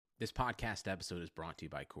This podcast episode is brought to you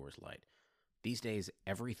by Coors Light. These days,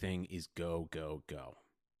 everything is go, go, go.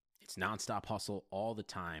 It's nonstop hustle all the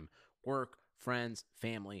time. Work, friends,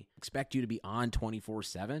 family, expect you to be on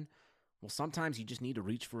 24/7. Well, sometimes you just need to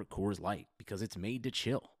reach for a Coors Light because it's made to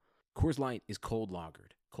chill. Coors Light is cold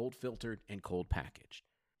lagered, cold filtered, and cold packaged.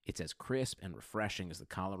 It's as crisp and refreshing as the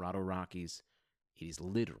Colorado Rockies. It is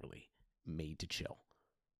literally made to chill.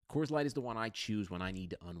 Coors Light is the one I choose when I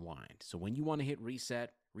need to unwind. So when you want to hit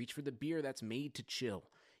reset, reach for the beer that's made to chill.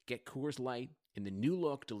 Get Coors Light in the new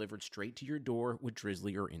look delivered straight to your door with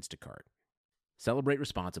Drizzly or Instacart. Celebrate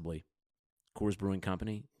responsibly. Coors Brewing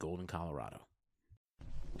Company, Golden, Colorado.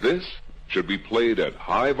 This should be played at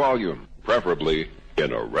high volume, preferably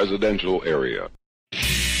in a residential area.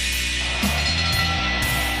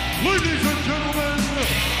 Ladies and gentlemen,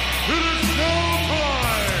 it is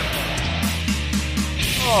showtime!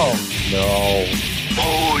 Oh, no.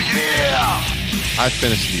 Oh, yeah! I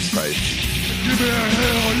finished these fights. Give me a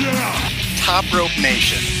hell yeah! Top Rope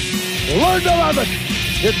Nation. Learn to love it.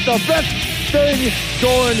 It's the best thing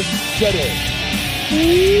going today.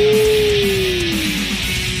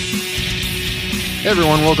 Hey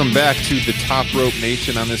everyone, welcome back to the Top Rope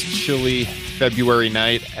Nation on this chilly February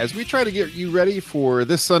night as we try to get you ready for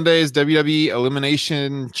this Sunday's WWE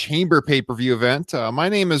Elimination Chamber pay-per-view event. My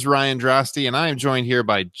name is Ryan Drosty, and I am joined here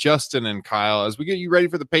by Justin and Kyle as we get you ready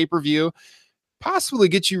for the pay-per-view, possibly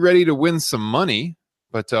get you ready to win some money.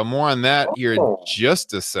 But more on that here in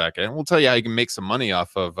just a second. We'll tell you how you can make some money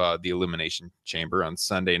off of the Elimination Chamber on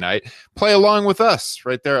Sunday night. Play along with us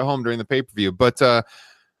right there at home during the pay-per-view. But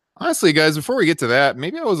honestly, guys, before we get to that,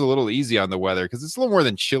 maybe I was a little easy on the weather because it's a little more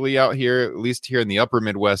than chilly out here, at least here in the upper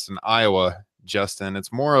Midwest in Iowa, Justin.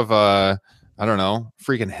 It's more of a, I don't know,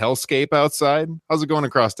 freaking hellscape outside. How's it going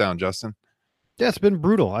across town, Justin? Yeah, it's been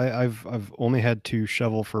brutal. I've only had to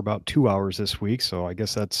shovel for about 2 hours this week, so I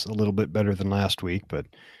guess that's a little bit better than last week. But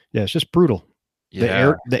yeah, it's just brutal.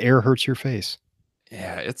 Yeah. The air hurts your face.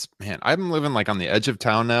 Yeah, man, I'm living like on the edge of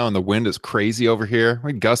town now, and the wind is crazy over here.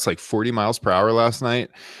 We gusts like 40 miles per hour last night.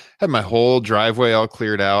 Had my whole driveway all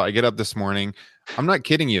cleared out. I get up this morning. I'm not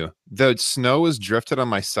kidding you. The snow is drifted on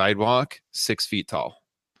my sidewalk 6 feet tall.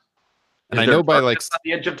 And I know by like on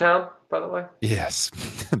the edge of town, by the way. Yes,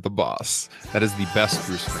 the boss. That is the best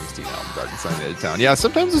Bruce Springsteen album, Darkness on the Edge of Town. Yeah,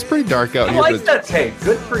 sometimes it's pretty dark out I here. I like that take.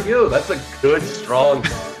 Good for you. That's a good, strong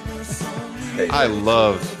take. I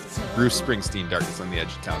love Bruce Springsteen, Darkness on the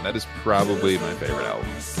Edge of Town. That is probably my favorite album.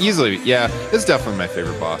 Easily, yeah, it's definitely my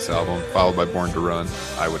favorite Boss album, followed by Born to Run,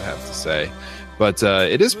 I would have to say. But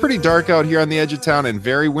it is pretty dark out here on the edge of town and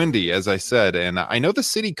very windy, as I said. And I know the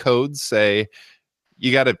city codes say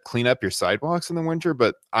you got to clean up your sidewalks in the winter,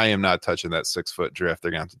 but I am not touching that 6-foot drift. They're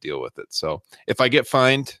going to have to deal with it. So if I get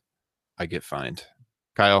fined, I get fined.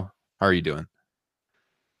 Kyle, how are you doing?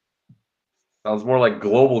 Sounds more like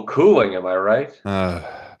global cooling, am I right? I'm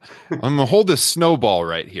going to hold this snowball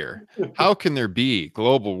right here. How can there be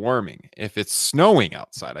global warming if it's snowing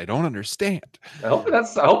outside? I don't understand. I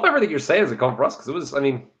hope everything you're saying is coming for us, because it was a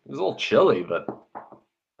little chilly, but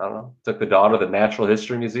I don't know. Took the daughter to the Natural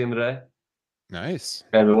History Museum today. Nice.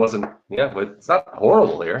 And it wasn't, but it's not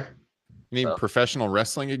horrible here. You mean professional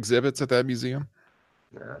wrestling exhibits at that museum?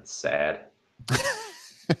 That's sad.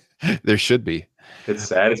 There should be. It's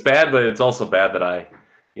sad. It's bad, but it's also bad that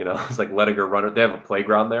it's like letting her run. They have a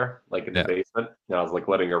playground there, like in the basement. And I was like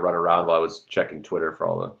letting her run around while I was checking Twitter for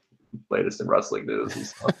all the latest in wrestling news and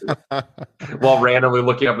stuff. While randomly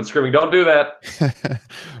looking up and screaming, "Don't do that!"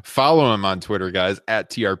 Follow him on Twitter, guys, at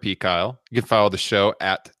TRP Kyle. You can follow the show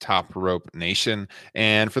at Top Rope Nation.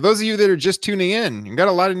 And for those of you that are just tuning in, you got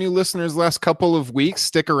a lot of new listeners last couple of weeks.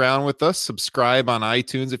 Stick around with us. Subscribe on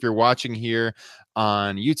iTunes if you're watching here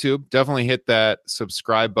on YouTube. Definitely hit that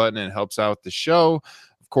subscribe button. It helps out the show.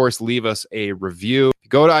 Of course, leave us a review.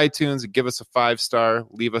 Go to iTunes and give us a 5-star.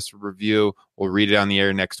 Leave us a review. We'll read it on the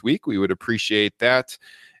air next week. We would appreciate that.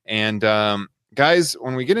 And guys,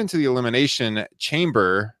 when we get into the Elimination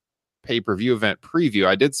Chamber pay-per-view event preview,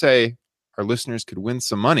 I did say our listeners could win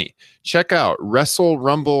some money. Check out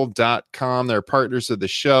WrestleRumble.com. They're partners of the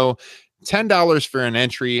show. $10 for an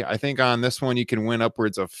entry. I think on this one you can win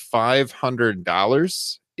upwards of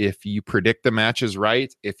 $500 if you predict the matches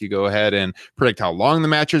right. If you go ahead and predict how long the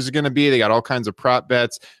matches are going to be, they got all kinds of prop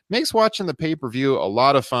bets. Makes watching the pay-per-view a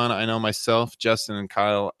lot of fun. I know myself, Justin, and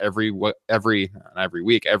Kyle every week, every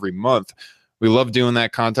month. We love doing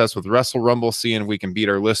that contest with Wrestle Rumble, seeing if we can beat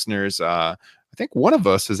our listeners. I think one of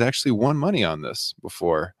us has actually won money on this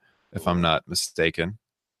before, if I'm not mistaken.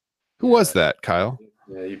 Who was that, Kyle?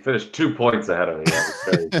 Yeah, you finished 2 points ahead of me. That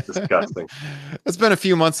was very disgusting. It's been a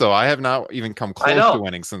few months, though. I have not even come close to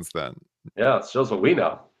winning since then. Yeah, it shows what we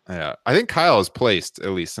know. Yeah, I think Kyle has placed at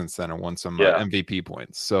least since then and won some MVP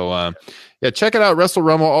points. So, yeah, check it out, Wrestle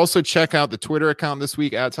Rumble. Also, check out the Twitter account this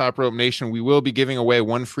week at Top Rope Nation. We will be giving away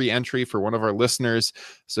one free entry for one of our listeners,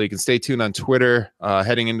 so you can stay tuned on Twitter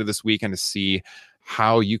heading into this weekend to see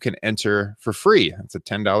how you can enter for free. It's a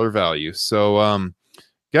 $10 value. So,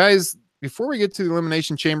 guys, before we get to the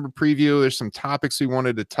Elimination Chamber preview, there's some topics we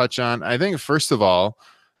wanted to touch on. I think first of all,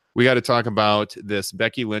 we got to talk about this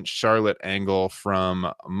Becky Lynch Charlotte angle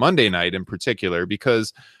from Monday night in particular,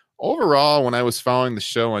 because overall, when I was following the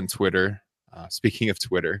show on Twitter, speaking of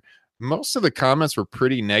Twitter, most of the comments were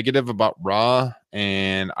pretty negative about Raw,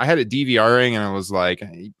 and I had it DVRing, and I was like,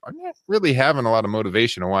 I'm not really having a lot of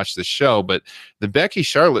motivation to watch this show, but the Becky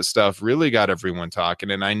Charlotte stuff really got everyone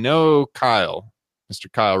talking, and I know Kyle,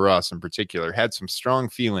 Mr. Kyle Ross in particular, had some strong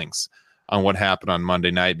feelings on what happened on Monday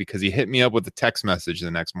night because he hit me up with a text message the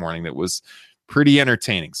next morning that was pretty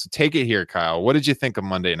entertaining. So take it here, Kyle. What did you think of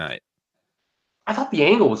Monday night? I thought the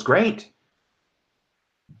angle was great.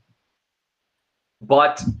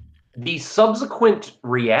 But the subsequent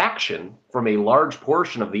reaction from a large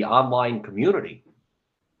portion of the online community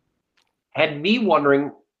had me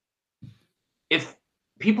wondering if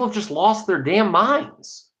people have just lost their damn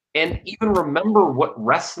minds and even remember what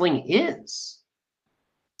wrestling is.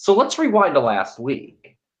 So let's rewind to last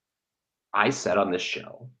week. I said on this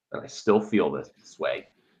show, and I still feel this way,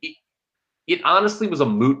 it honestly was a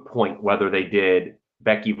moot point whether they did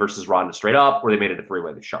Becky versus Ronda straight up or they made it a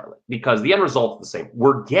three-way with Charlotte, because the end result is the same.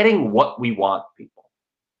 We're getting what we want, people.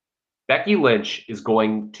 Becky Lynch is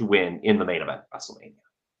going to win in the main event of WrestleMania.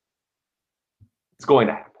 It's going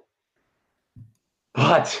to happen.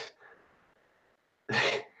 But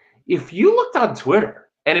if you looked on Twitter,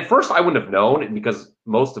 and at first I wouldn't have known because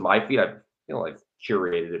most of my feed, I've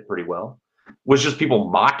curated it pretty well, was just people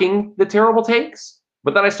mocking the terrible takes.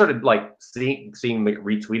 But then I started like seeing the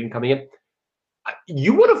retweeting coming in.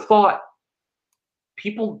 You would have thought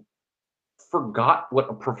people forgot what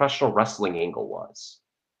a professional wrestling angle was.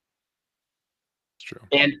 It's true.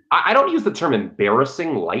 And I don't use the term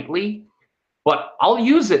embarrassing lightly, but I'll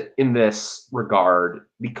use it in this regard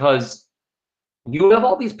because you have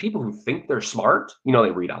all these people who think they're smart. They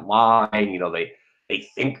read online. They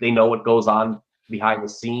think they know what goes on behind the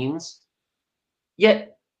scenes.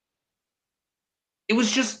 Yet it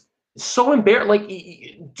was just so embarrassing. Like,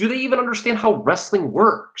 do they even understand how wrestling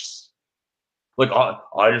works? Like,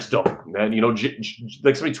 I just don't, man.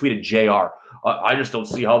 Like somebody tweeted JR. I just don't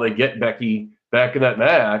see how they get Becky back in that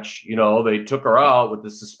match. They took her out with the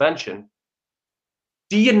suspension.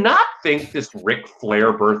 Do you not think this Ric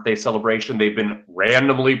Flair birthday celebration they've been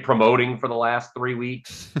randomly promoting for the last 3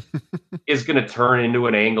 weeks is going to turn into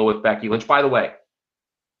an angle with Becky Lynch? By the way,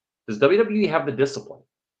 does WWE have the discipline,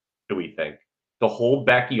 do we think, to hold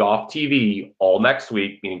Becky off TV all next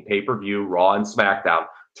week, meaning pay-per-view, Raw, and SmackDown,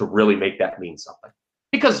 to really make that mean something?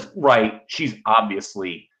 Because, right, she's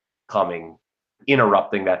obviously coming,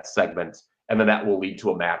 interrupting that segment, and then that will lead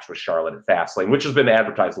to a match with Charlotte at Fastlane, which has been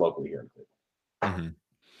advertised locally here in Cleveland. Mm-hmm.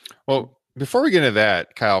 Well, before we get into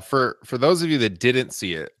that, Kyle, for those of you that didn't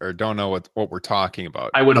see it or don't know what we're talking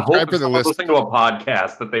about, I would hope for someone listening to a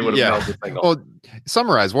podcast that they would have known this thing. Well,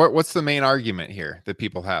 summarize what's the main argument here that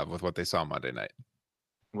people have with what they saw Monday night?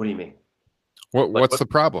 What do you mean? What's the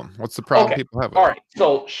problem? What's the problem people have with all right,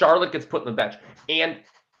 so Charlotte gets put in the bench, and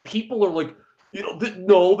people are like,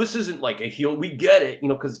 no, this isn't like a heel. We get it,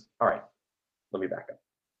 because, all right, let me back up.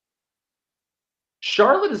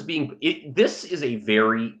 Charlotte is this is a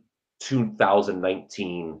very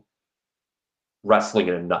 2019 wrestling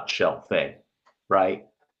in a nutshell thing, right?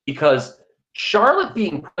 Because Charlotte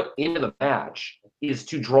being put into the match is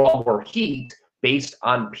to draw more heat based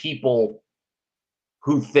on people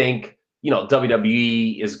who think,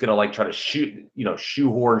 WWE is going to try to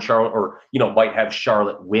shoehorn Charlotte or, might have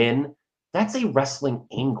Charlotte win. That's a wrestling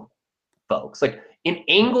angle, folks. Like, an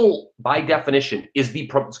angle, by definition, is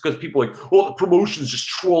because people are like, well, the promotion's just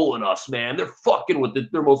trolling us, man. They're fucking with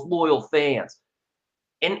their most loyal fans.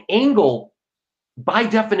 An angle, by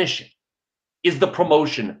definition, is the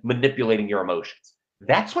promotion manipulating your emotions.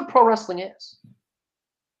 That's what pro wrestling is.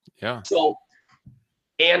 Yeah. So,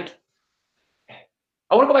 and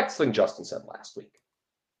I want to go back to something Justin said last week,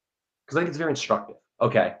 because I think it's very instructive.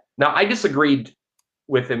 Okay. Now, I disagreed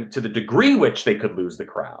with him to the degree which they could lose the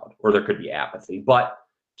crowd or there could be apathy. But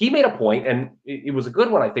he made a point, and it was a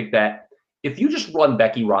good one, I think, that if you just run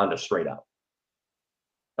Becky Ronda straight up,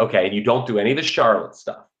 okay, and you don't do any of the Charlotte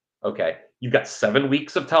stuff, okay, you've got 7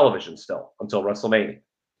 weeks of television still until WrestleMania.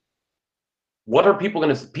 What are people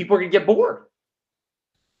going to – people are going to get bored.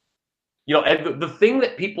 And the thing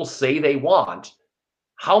that people say they want,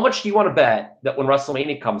 how much do you want to bet that when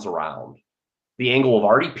WrestleMania comes around, the angle will have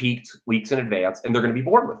already peaked weeks in advance, and they're going to be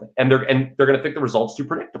bored with it, and they're going to think the results too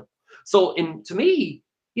predictable. So, to me,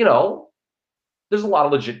 there's a lot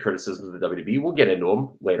of legit criticisms of the WWE. We'll get into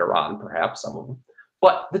them later on, perhaps some of them.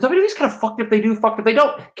 But the WWE's kind of fucked if they do, fucked if they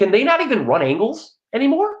don't. Can they not even run angles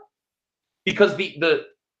anymore? Because the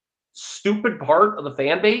stupid part of the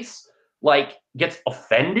fan base gets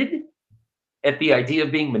offended at the idea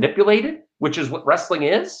of being manipulated, which is what wrestling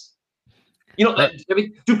is. I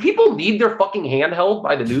mean, do people need their fucking hand held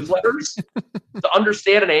by the newsletters to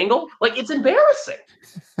understand an angle? It's embarrassing.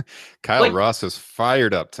 Kyle Ross is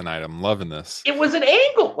fired up tonight. I'm loving this. It was an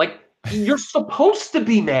angle. You're supposed to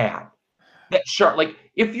be mad that Charlotte.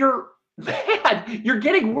 If you're mad, you're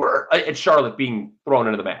getting word at Charlotte being thrown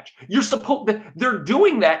into the match. They're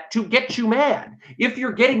doing that to get you mad. If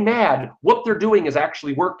you're getting mad, what they're doing is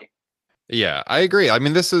actually working. Yeah, I agree. I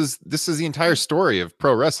mean, this is the entire story of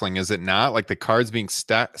pro wrestling, is it not? Like the cards being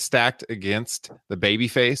stacked against the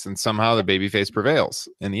babyface, and somehow the babyface prevails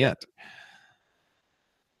in the end.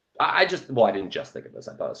 I didn't just think of this.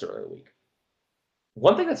 I thought it was earlier in the week.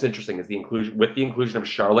 One thing that's interesting is the inclusion of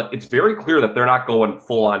Charlotte. It's very clear that they're not going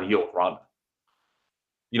full on heel with Ronda.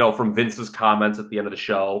 From Vince's comments at the end of the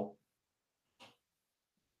show.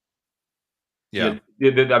 Yeah.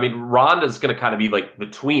 I mean, Ronda's going to kind of be like the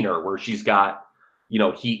tweener, where she's got,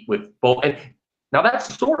 heat with both. And now that's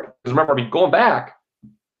the story. Because remember, going back,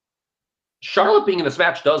 Charlotte being in this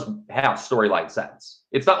match does have storyline sense.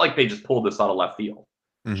 It's not like they just pulled this out of left field.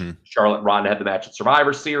 Mm-hmm. Charlotte, Ronda had the match at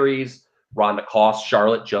Survivor Series. Ronda cost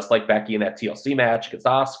Charlotte, just like Becky in that TLC match against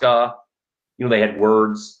Asuka. They had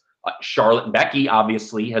words. Charlotte and Becky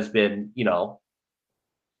obviously has been,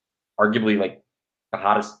 arguably the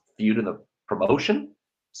hottest feud in the promotion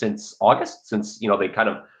since August, since they kind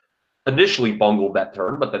of initially bungled that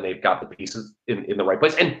turn, but then they've got the pieces in the right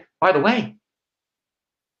place. And by the way,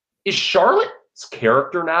 is Charlotte's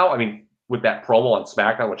character now, I mean, with that promo on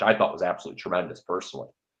SmackDown, which I thought was absolutely tremendous personally,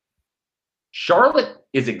 Charlotte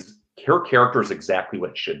her character is exactly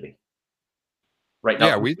what it should be right now.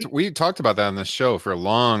 Yeah, we talked about that on the show for a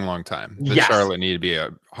long time, that yes. Charlotte needed to be a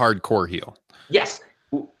hardcore heel. Yes.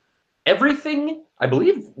 Everything, I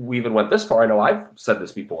believe we even went this far. I know I've said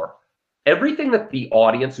this before. Everything that the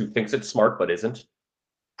audience who thinks it's smart but isn't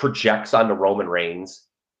projects onto Roman Reigns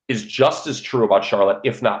is just as true about Charlotte,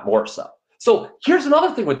 if not more so. So here's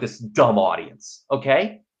another thing with this dumb audience,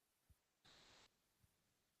 okay?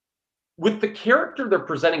 With the character they're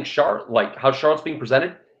presenting Charlotte, how Charlotte's being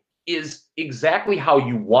presented, is exactly how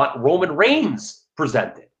you want Roman Reigns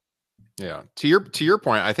presented. Yeah. To your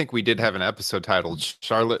point, I think we did have an episode titled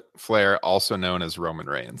Charlotte Flair, also known as Roman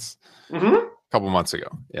Reigns, a couple months ago.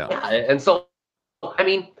 Yeah. And so, I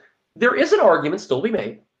mean, there is an argument still to be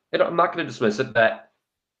made, and I'm not going to dismiss it, that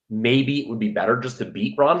maybe it would be better just to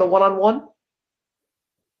beat Ronda one-on-one.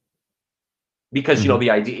 Because,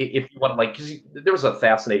 the idea, if you want to, because there was a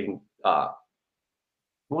fascinating, it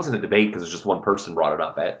wasn't a debate because it's just one person brought it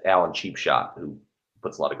up, Alan Cheapshot, who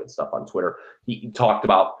puts a lot of good stuff on Twitter. He talked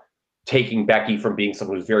about taking Becky from being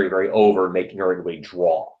someone who's very, very over and making her into a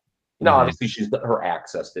draw. Now, obviously, her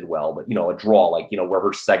access did well, but, a draw, where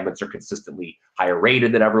her segments are consistently higher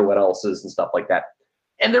rated than everyone else's and stuff like that.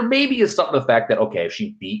 And there maybe is something to the fact that, okay, if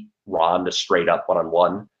she beat Ronda straight up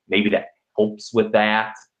one-on-one, maybe that helps with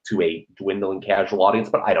that to a dwindling casual audience,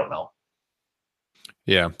 but I don't know.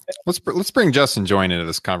 Yeah. Let's bring Justin Join into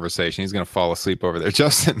this conversation. He's going to fall asleep over there.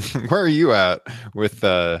 Justin, where are you at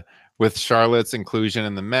with Charlotte's inclusion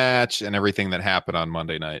in the match and everything that happened on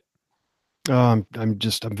Monday night? I'm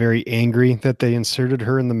very angry that they inserted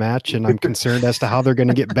her in the match, and I'm concerned as to how they're going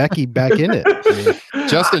to get Becky back in it. I mean,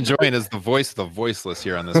 Justin Join is the voice of the voiceless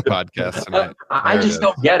here on this podcast tonight. I just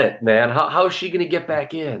don't get it, man. How is she going to get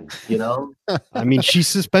back in? I mean, she's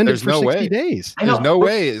suspended for 60 days. There's no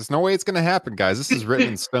way it's going to happen, guys. This is written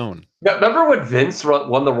in stone. Remember when Vince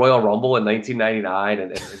won the Royal Rumble in 1999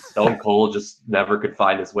 and Stone Cold just never could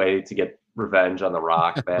find his way to get revenge on The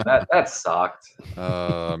Rock, man? That sucked.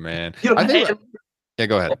 Oh, man. Yeah,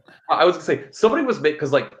 go ahead. I was gonna say, somebody was made,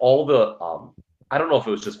 because all the I don't know if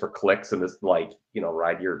it was just for clicks and this, Ryan,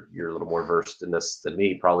 you're a little more versed in this than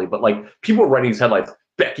me probably, but people were writing these headlines: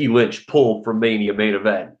 Becky Lynch pulled from Mania main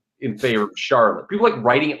event in favor of Charlotte. People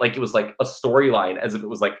writing it like it was a storyline, as if it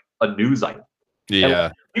was a news item. Yeah.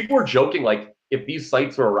 And people were joking if these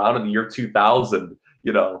sites were around in the year 2000,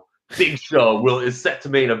 Big Show is set to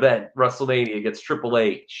main event WrestleMania against Triple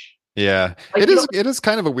H. Yeah, it is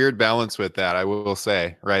kind of a weird balance with that, I will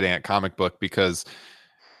say, writing a comic book, because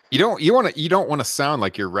you don't want to sound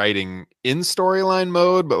like you're writing in storyline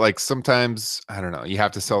mode, but sometimes, I don't know, you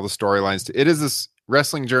have to sell the storylines. It is this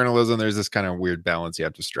wrestling journalism, there's this kind of weird balance you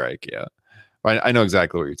have to strike. Yeah. I know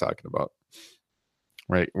exactly what you're talking about.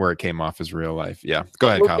 Right. Where it came off as real life. Yeah. Go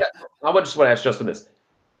ahead, Kyle. I just want to ask Justin this,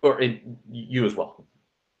 or you as well.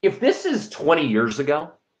 If this is 20 years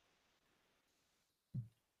ago,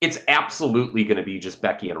 it's absolutely going to be just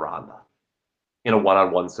Becky and Ronda in a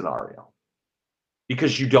one-on-one scenario,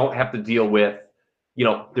 because you don't have to deal with,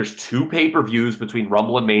 there's 2 pay-per-views between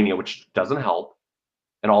Rumble and Mania, which doesn't help,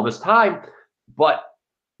 and all this time. But,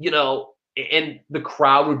 and the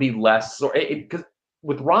crowd would be less, because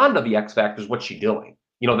with Ronda, the X factor is what's she doing?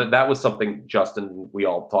 That was something, Justin, we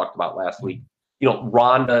all talked about last week.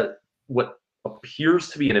 Ronda, what appears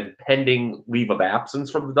to be an impending leave of absence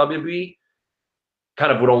from the WWE,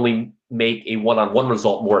 kind of would only make a one-on-one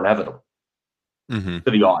result more inevitable to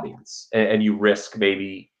the audience. And you risk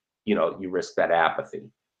maybe, you risk that apathy.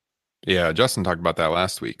 Yeah, Justin talked about that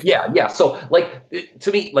last week. Yeah. So,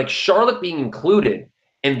 to me, Charlotte being included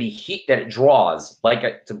and the heat that it draws,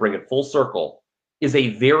 to bring it full circle, is a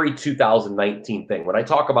very 2019 thing. When I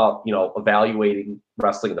talk about, evaluating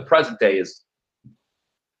wrestling in the present day is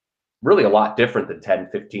really a lot different than 10,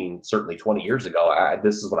 15, certainly 20 years ago.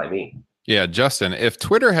 This is what I mean. Yeah, Justin, if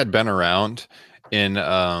Twitter had been around in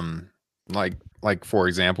like for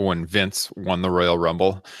example, when Vince won the Royal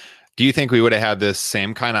Rumble, do you think we would have had this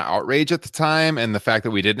same kind of outrage at the time? And the fact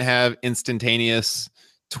that we didn't have instantaneous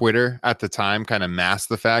Twitter at the time kind of masked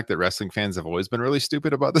the fact that wrestling fans have always been really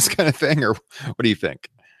stupid about this kind of thing? Or what do you think?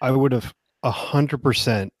 I would have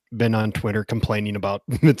 100% been on Twitter complaining about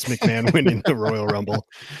Vince McMahon winning the Royal Rumble.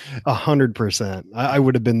 100%. I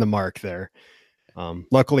would have been the mark there.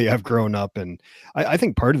 Luckily, I've grown up, and I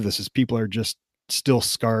think part of this is people are just still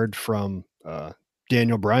scarred from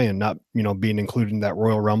Daniel Bryan not, being included in that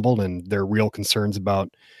Royal Rumble, and their real concerns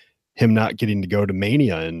about him not getting to go to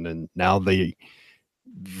Mania, and now they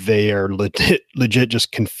are legit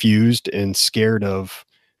just confused and scared of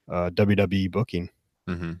WWE booking.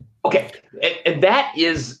 Mm-hmm. Okay, and that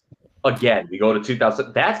is, again, we go to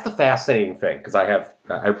 2000. That's the fascinating thing, because I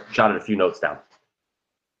jotted a few notes down.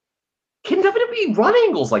 Can WWE run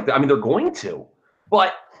angles like that? I mean, they're going to,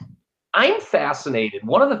 but I'm fascinated.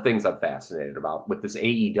 One of the things I'm fascinated about with this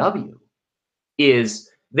AEW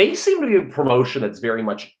is they seem to be a promotion that's very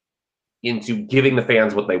much into giving the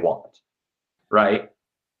fans what they want, right?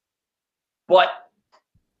 But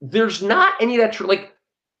there's not any of that true.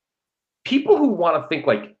 People who want to think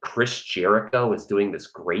like Chris Jericho is doing this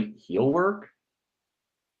great heel work,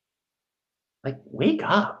 wake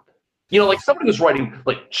up. Somebody was writing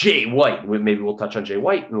Jay White. Maybe we'll touch on Jay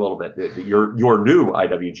White in a little bit. Your new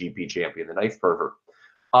IWGP champion, the knife pervert.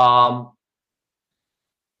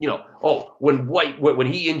 When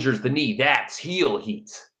he injures the knee, that's heel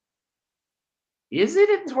heat. Is it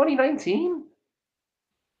in 2019?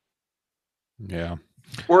 Yeah.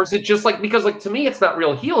 Or is it just because to me, it's not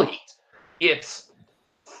real heel heat. It's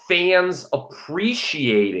fans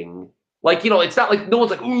appreciating. It's not like no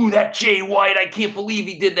one's like, ooh, that Jay White, I can't believe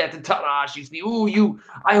he did that to Tanahashi's knee. Ooh,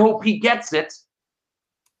 I hope he gets it.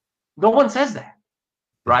 No one says that,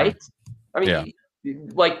 right? I mean,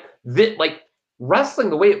 yeah.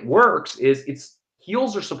 Wrestling, the way it works is it's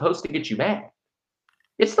heels are supposed to get you mad.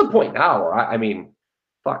 It's the point now where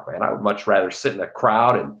fuck, man, I would much rather sit in a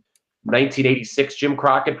crowd in 1986 Jim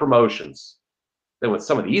Crockett Promotions than with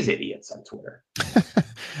some of these idiots on Twitter.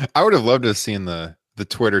 I would have loved to have seen the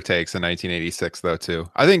Twitter takes in 1986 though too.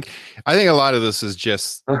 I think a lot of this is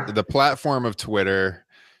just the platform of Twitter,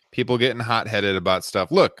 people getting hot-headed about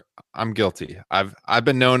stuff. Look, I'm guilty. I've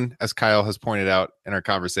been known, as Kyle has pointed out in our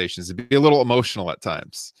conversations, to be a little emotional at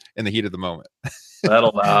times in the heat of the moment.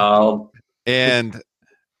 Settle down. And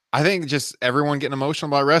I think just everyone getting emotional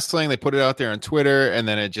about wrestling, they put it out there on Twitter, and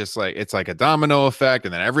then it just it's like a domino effect,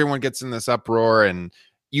 and then everyone gets in this uproar, and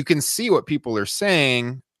you can see what people are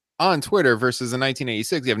saying on Twitter versus in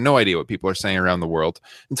 1986. You have no idea what people are saying around the world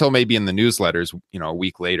until maybe in the newsletters, a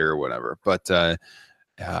week later or whatever. But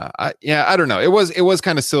I don't know. It was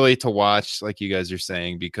kind of silly to watch, like you guys are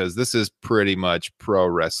saying, because this is pretty much pro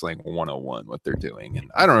wrestling 101 what they're doing,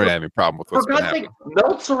 and I don't really have any problem with what's been happening.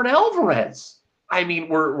 Meltzer and Alvarez,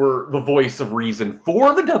 we're the voice of reason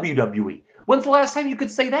for the WWE. When's the last time you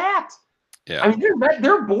could say that? Yeah.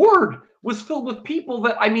 Their board was filled with people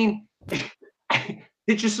that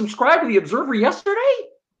did you subscribe to the Observer yesterday?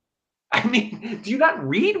 Do you not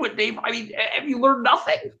read what they've? Have you learned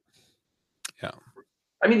nothing? Yeah.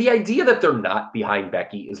 The idea that they're not behind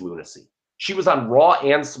Becky is lunacy. She was on Raw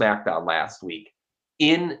and SmackDown last week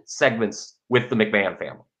in segments with the McMahon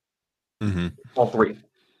family. Mm-hmm. All three.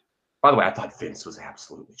 By the way, I thought Vince was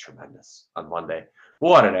absolutely tremendous on Monday.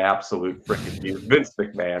 What an absolute freaking dude. Vince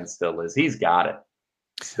McMahon still is. He's got it.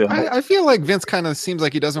 Still. I feel like Vince kind of seems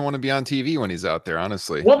like he doesn't want to be on TV when he's out there,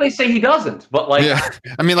 honestly. Well, they say he doesn't, but like, yeah,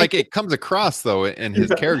 I mean, like it comes across though in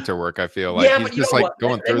his character work. I feel like he's but just like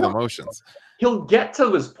going through the motions. He'll get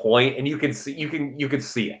to his point, and you can see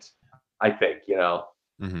it. I think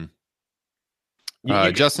Mm-hmm.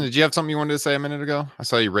 Justin, did you have something you wanted to say a minute ago? I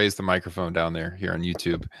saw you raise the microphone down there here on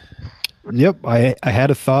YouTube. Yep, I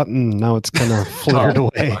had a thought, and now it's kind of fluttered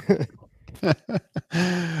away.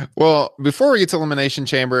 Well, before we get to Elimination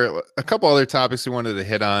Chamber, a couple other topics we wanted to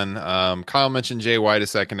hit on. Kyle mentioned Jay White a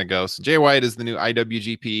second ago. So Jay White is the new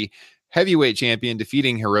IWGP heavyweight champion,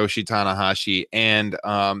 defeating Hiroshi Tanahashi. And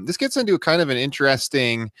this gets into kind of an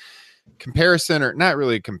interesting comparison, or not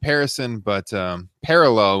really a comparison, but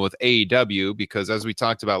parallel with AEW, because as we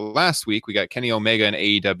talked about last week, we got Kenny Omega in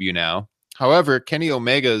AEW now. However, Kenny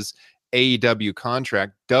Omega's AEW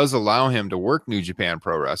contract does allow him to work New Japan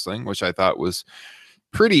Pro Wrestling, which I thought was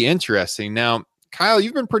pretty interesting. Now, Kyle,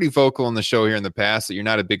 you've been pretty vocal in the show here in the past that you're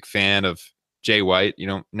not a big fan of Jay White,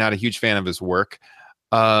 not a huge fan of his work.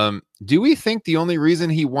 Do we think the only reason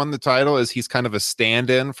he won the title is he's kind of a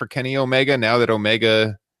stand-in for Kenny Omega now that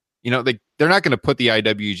Omega, they're not going to put the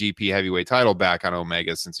IWGP heavyweight title back on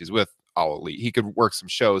Omega since he's with All Elite. He could work some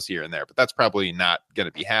shows here and there, but that's probably not going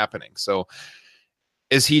to be happening. So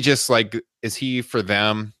is he for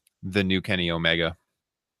them the new Kenny Omega?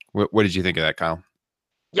 What did you think of that, Kyle?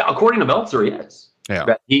 Yeah, according to Meltzer, he is.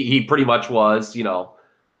 Yeah, he pretty much was. You don't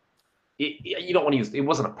want to use. It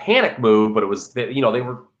wasn't a panic move, but it was. They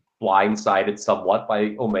were blindsided somewhat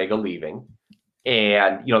by Omega leaving,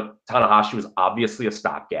 and Tanahashi was obviously a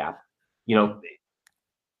stopgap.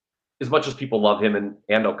 As much as people love him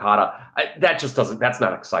and Okada, that's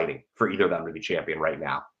not exciting for either of them to be champion right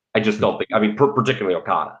now. I just don't think. I mean, particularly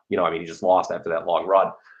Okada. He just lost after that long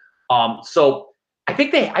run. So I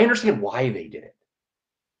think I understand why they did it,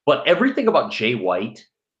 but everything about Jay White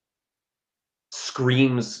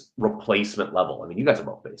screams replacement level. I mean, you guys are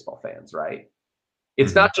both baseball fans, right?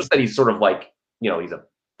 It's not just that he's sort of like he's a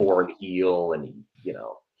foreign heel and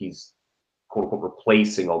he's quote unquote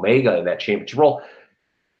replacing Omega in that championship role.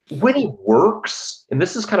 When he works, and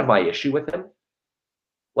this is kind of my issue with him,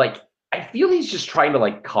 like. I feel he's just trying to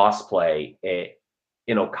cosplay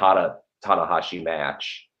an Okada Tanahashi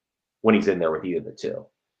match when he's in there with either of the two.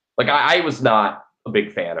 I was not a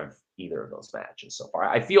big fan of either of those matches so far.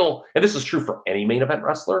 I feel, and this is true for any main event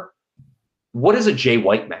wrestler, what is a Jay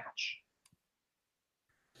White match?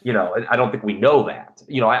 I don't think we know that.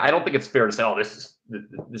 I don't think it's fair to say, oh, this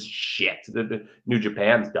is shit. The New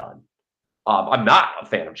Japan's done. I'm not a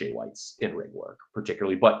fan of Jay White's in-ring work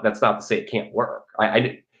particularly, but that's not to say it can't work.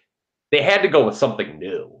 They had to go with something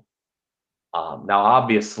new. Now,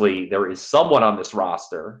 obviously, there is someone on this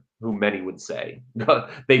roster who many would say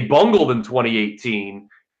they bungled in 2018,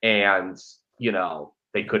 and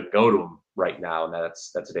they couldn't go to him right now, and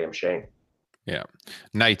that's a damn shame. Yeah,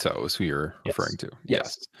 Naito is who you're referring to.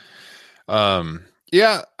 Yes.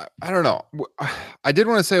 Yeah, I don't know. I did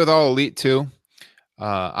want to say with All Elite too.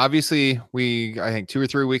 Obviously, I think 2 or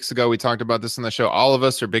 3 weeks ago, we talked about this on the show. All of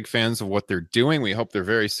us are big fans of what they're doing. We hope they're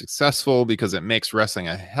very successful because it makes wrestling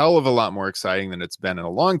a hell of a lot more exciting than it's been in a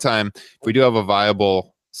long time. If we do have a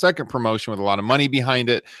viable second promotion with a lot of money behind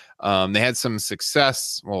it, they had some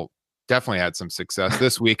success. Well, definitely had some success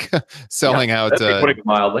this week selling out putting it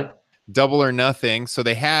mildly. Double or Nothing. So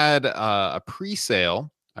they had a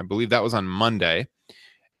pre-sale. I believe that was on Monday.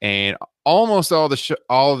 And almost all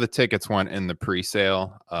of the tickets went in the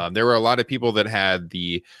pre-sale. There were a lot of people that had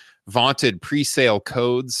the vaunted pre-sale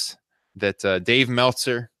codes that Dave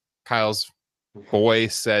Meltzer, Kyle's boy,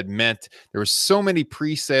 said meant there were so many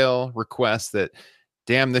pre-sale requests that,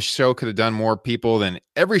 damn, this show could have done more people than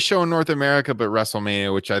every show in North America but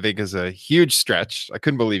WrestleMania, which I think is a huge stretch. I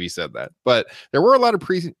couldn't believe he said that. But there were a lot of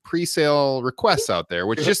pre-sale requests out there,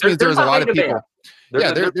 which just means there's a lot of people.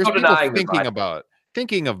 There's people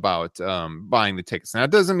thinking about buying the tickets. Now,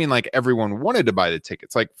 it doesn't mean everyone wanted to buy the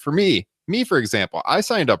tickets. For me, for example, I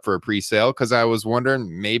signed up for a pre-sale because I was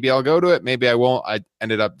wondering maybe I'll go to it, maybe I won't. I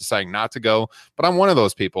ended up deciding not to go, but I'm one of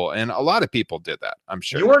those people, and a lot of people did that, I'm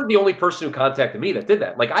sure. You weren't the only person who contacted me that did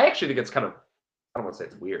that. I actually think it's kind of, I don't want to say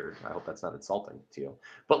it's weird. I hope that's not insulting to you.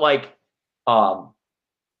 But I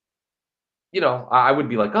would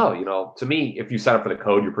be to me, if you sign up for the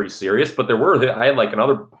code, you're pretty serious. But I had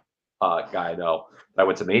another guy though that I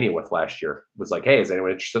went to Mania with last year was like, hey, is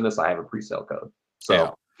anyone interested in this? I have a pre-sale code.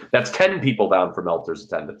 So that's 10 people down for Meltzer's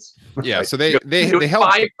attendance. Yeah. So they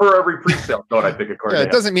help 5 for every pre-sale code, I think.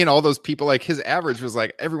 It doesn't mean all those people, his average was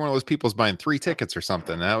every one of those people is buying 3 tickets or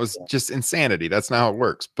something. That was just insanity. That's not how it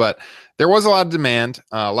works. But there was a lot of demand,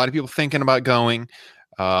 a lot of people thinking about going.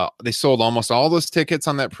 They sold almost all those tickets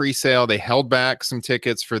on that pre-sale. They held back some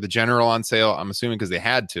tickets for the general on sale, I'm assuming because they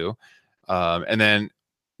had to. And then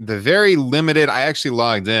the very limited, I actually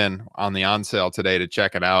logged in on the on sale today to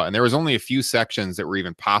check it out. And there was only a few sections that were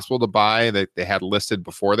even possible to buy that they had listed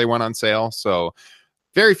before they went on sale. So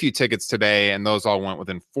very few tickets today, and those all went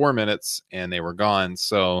within 4 minutes and they were gone.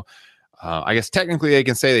 So I guess technically they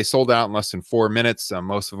can say they sold out in less than 4 minutes.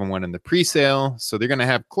 Most of them went in the pre-sale. So they're going to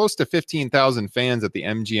have close to 15,000 fans at the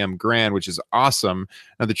MGM Grand, which is awesome.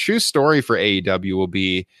 Now, the true story for AEW will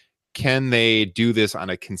be, can they do this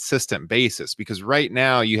on a consistent basis? Because right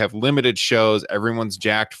now you have limited shows. Everyone's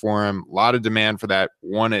jacked for them. A lot of demand for that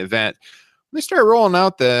one event. When they start rolling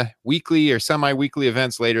out the weekly or semi-weekly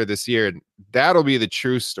events later this year, that'll be the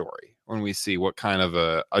true story when we see what kind of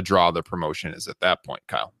a draw the promotion is at that point,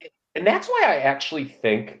 Kyle. And that's why I actually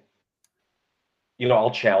think,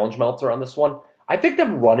 I'll challenge Meltzer on this one. I think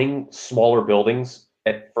them running smaller buildings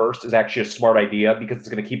at first is actually a smart idea because it's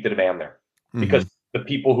going to keep the demand there. Because the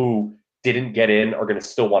people who didn't get in are going to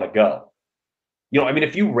still want to go.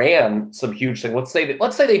 If you ran some huge thing, let's say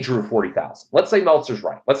they drew 40,000. Let's say Meltzer's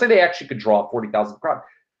right. Let's say they actually could draw 40,000 crowd.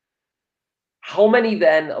 How many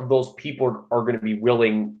then of those people are going to be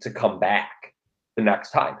willing to come back the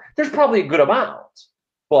next time? There's probably a good amount,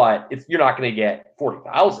 but you're not going to get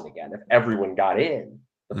 40,000 again if everyone got in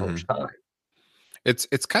the first time.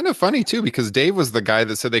 It's kind of funny too, because Dave was the guy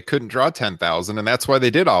that said they couldn't draw 10,000, and that's why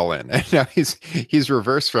they did All In. And now he's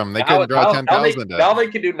reversed from they couldn't draw 10,000. Now they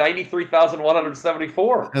can do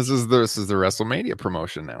 93,174. This is the WrestleMania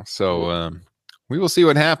promotion now, so we will see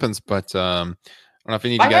what happens. But I don't know if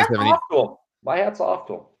any of you guys have any. My hat's off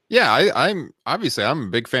to them. Yeah, I'm a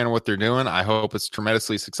big fan of what they're doing. I hope it's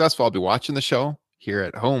tremendously successful. I'll be watching the show here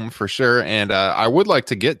at home for sure, and I would like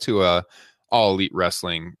to get to a All Elite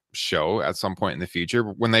Wrestling show at some point in the future.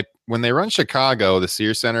 When they run Chicago, the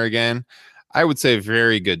Sears Center again, I would say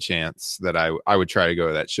very good chance that I would try to go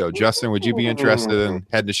to that show. Justin, would you be interested in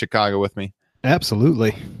heading to Chicago with me?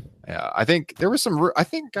 Absolutely. Yeah, I think there was I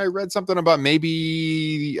think I read something about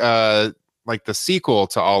maybe like the sequel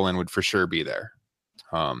to All In would for sure be there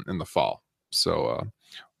in the fall. So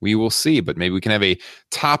we will see, but maybe we can have a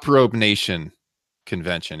Top Rope Nation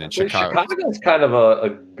convention in Chicago. Chicago's kind of a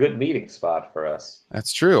good meeting spot for us.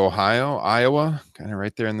 That's true. Ohio, Iowa, kind of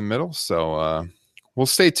right there in the middle. So we'll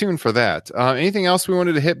stay tuned for that. Anything else we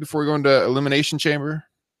wanted to hit before we go into Elimination Chamber?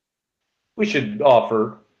 We should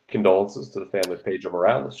offer condolences to the family of Pedro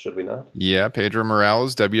Morales, should we not? Yeah, Pedro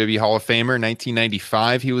Morales, WWE Hall of Famer.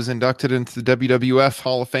 1995, he was inducted into the WWF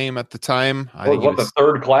Hall of Fame at the time. I think the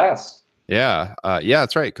third class. Yeah,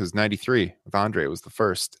 that's right, because 93 with Andre was the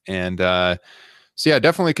first. And so yeah,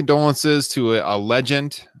 definitely condolences to a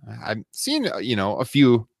legend. I've seen, a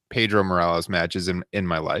few Pedro Morales matches in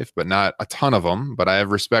my life, but not a ton of them. But I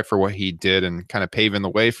have respect for what he did and kind of paving the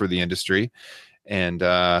way for the industry. And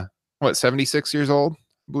 76 years old,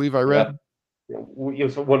 I believe I read. Yeah.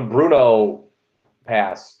 When Bruno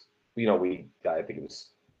passed, I think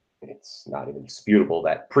it's not even disputable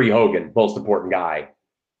that pre-Hogan, most important guy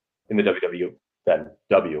in the WWE, then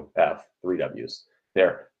WF, 3 Ws.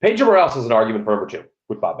 There. Pedro Morales is an argument for number 2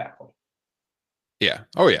 with Bob Backlund. Yeah.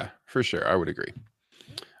 Oh, yeah, for sure. I would agree.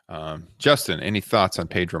 Justin, any thoughts on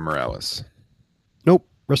Pedro Morales? Nope.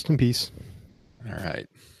 Rest in peace. All right.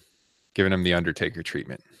 Giving him the Undertaker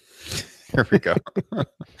treatment. Here we go.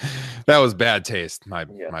 That was bad taste. My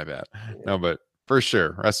bad. Yeah. No, but for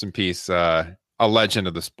sure. Rest in peace. A legend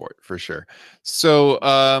of the sport for sure. So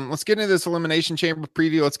let's get into this Elimination Chamber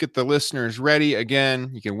preview. Let's get the listeners ready. Again,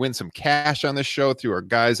 you can win some cash on this show through our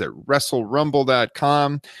guys at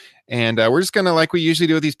WrestleRumble.com. And we're just going to, like we usually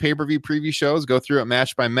do with these pay-per-view preview shows, go through it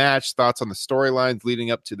match by match, thoughts on the storylines leading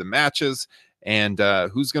up to the matches, and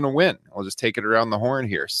who's going to win. I'll just take it around the horn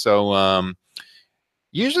here. So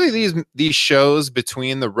usually these shows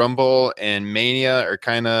between the Rumble and Mania are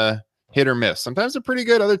kind of hit or miss. Sometimes they're pretty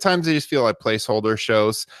good. Other times they just feel like placeholder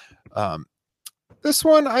shows. This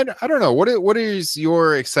one, I don't know. What is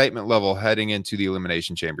your excitement level heading into the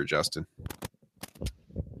Elimination Chamber, Justin?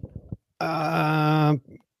 I'm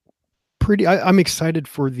excited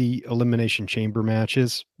for the Elimination Chamber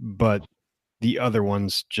matches, but the other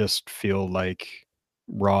ones just feel like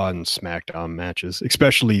Raw and SmackDown matches,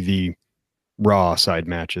 especially the Raw side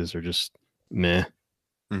matches are just meh.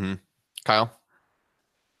 Mm-hmm. Kyle?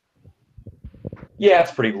 Yeah,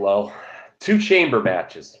 it's pretty low. 2 chamber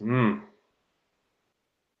matches.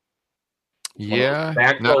 Yeah,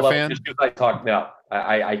 not a fan.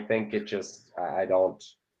 I think it just, I don't.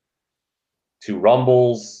 2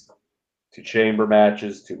 Rumbles, 2 chamber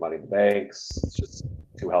matches, 2 Money in the Banks. It's just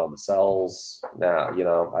 2 Hell in the Cells. Nah,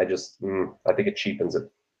 I think it cheapens it.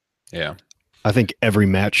 Yeah. I think every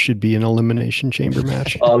match should be an elimination chamber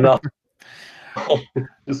match. Oh no.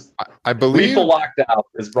 Just I believe Lethal Lockdown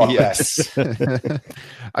is brought back. yes.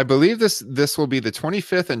 I believe this will be the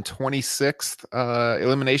 25th and 26th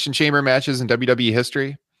elimination chamber matches in WWE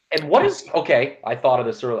history. And what is okay? I thought of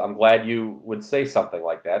this earlier. I'm glad you would say something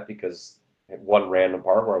like that because at one random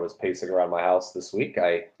part where I was pacing around my house this week,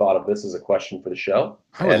 I thought of this as a question for the show.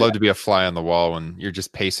 I would love to be a fly on the wall when you're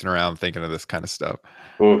just pacing around thinking of this kind of stuff.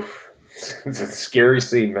 Oof. It's a scary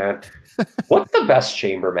scene, man. What's the best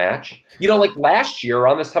chamber match? Like last year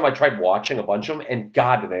around this time, I tried watching a bunch of them, and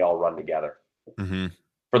God, do they all run together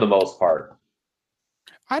for the most part.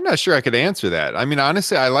 I'm not sure I could answer that. I mean,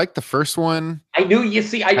 honestly, I like the first one. I knew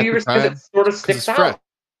because it sort of sticks out.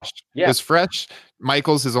 Fresh. Yeah. It's fresh.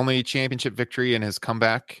 Michael's his only championship victory in his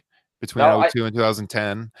comeback between 02 and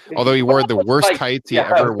 2010. Although he wore the worst tights he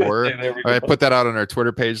ever wore. I put that out on our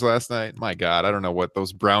Twitter page last night. My God, I don't know what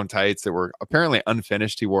those brown tights that were apparently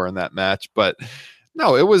unfinished he wore in that match. But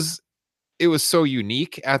no, it was so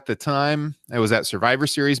unique at the time. It was at Survivor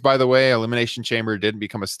Series, by the way. Elimination Chamber didn't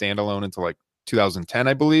become a standalone until like 2010,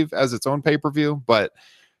 I believe, as its own pay-per-view. But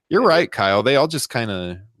you're right, Kyle. They all just kind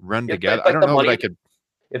of run together. I don't know that I could.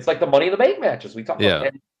 It's like the Money in the Bank matches we talked about.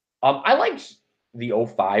 And, I liked the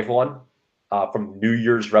 05 one from New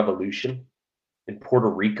Year's Revolution in Puerto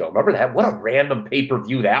Rico. Remember that? What a random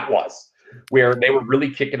pay-per-view that was, where they were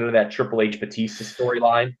really kicking into that Triple H Batista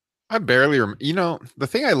storyline. I barely remember. The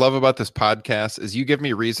thing I love about this podcast is you give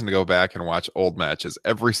me reason to go back and watch old matches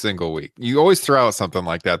every single week. You always throw out something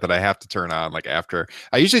like that I have to turn on like after.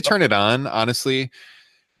 I usually turn it on, honestly,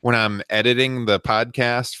 when I'm editing the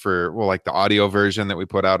podcast for like the audio version that we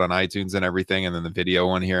put out on iTunes and everything, and then the video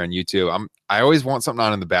one here on YouTube. I always want something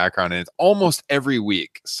on in the background, and it's almost every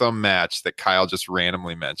week some match that Kyle just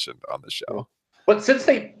randomly mentioned on the show. But since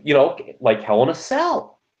they, like Hell in a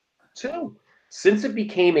Cell too. Since it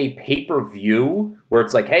became a pay-per-view where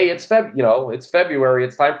it's like, hey, it's it's February,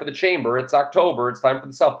 it's time for the chamber, it's October, it's time for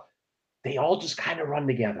the Cell, they all just kind of run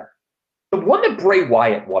together. The one that Bray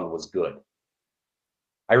Wyatt won was good.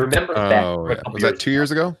 I remember that. Was that 2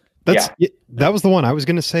 years ago? That was the one I was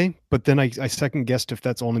going to say, but then I second guessed if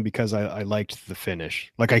that's only because I liked the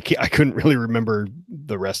finish. Like I couldn't really remember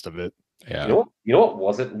the rest of it. Yeah. You know what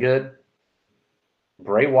wasn't good?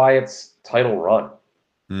 Bray Wyatt's title run.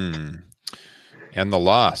 And the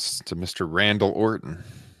loss to Mr. Randall Orton.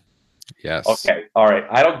 Yes. Okay. All right.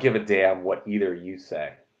 I don't give a damn what either you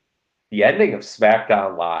say. The ending of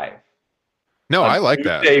SmackDown Live. No, I like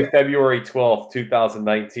that. Tuesday, February 12th,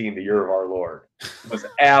 2019, the year of our Lord, was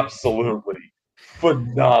absolutely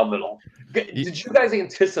phenomenal. Did you guys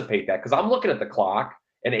anticipate that? Because I'm looking at the clock,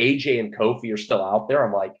 and AJ and Kofi are still out there.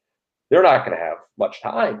 I'm like, they're not going to have much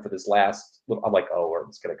time for this last. I'm like, oh,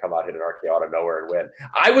 Orton's going to come out, hit an RKO out of nowhere and win.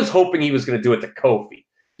 I was hoping he was going to do it to Kofi.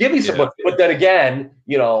 Give me some, but then again,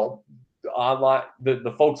 online,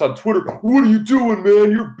 the folks on Twitter, what are you doing,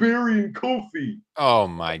 man? You're burying Kofi. Oh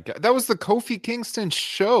my God, that was the Kofi Kingston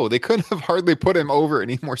show. They couldn't have hardly put him over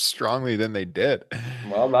any more strongly than they did.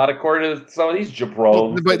 Well, not according to some of these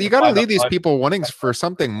jabrones. But you got to leave these people wanting for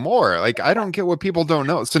something more. Like, I don't get what people don't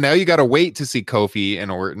know. So now you got to wait to see Kofi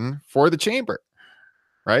and Orton for the chamber,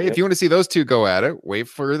 right? If you want to see those two go at it, wait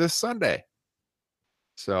for this Sunday.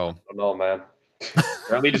 So I don't know, man.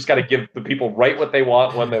 Apparently, just got to give the people right what they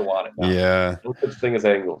want when they want it. Yeah. No such thing as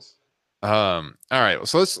angles. All right.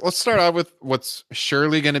 So let's start out with what's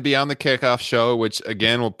surely going to be on the kickoff show, which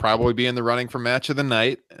again will probably be in the running for match of the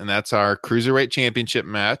night, and that's our Cruiserweight Championship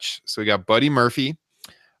match. So we got Buddy Murphy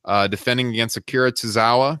defending against Akira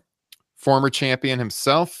Tozawa, former champion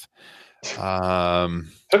himself. Took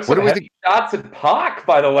some heavy shots at Pac,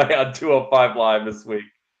 by the way, on 205 Live this week.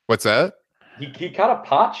 What's that? He kind of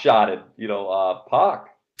pot-shotted, Pac.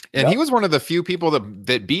 And he was one of the few people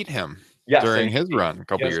that beat him during his run a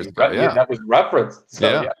couple years ago. Yeah, that was referenced. So,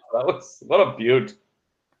 that was what a beaut.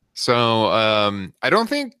 So I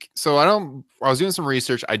was doing some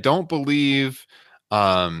research. I don't believe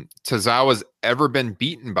Tozawa's ever been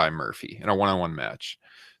beaten by Murphy in a one-on-one match.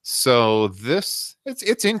 So it's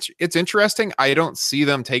interesting. I don't see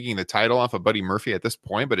them taking the title off of Buddy Murphy at this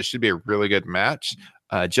point, but it should be a really good match.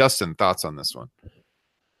 Justin, thoughts on this one?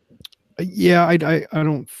 Yeah, I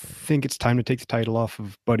don't think it's time to take the title off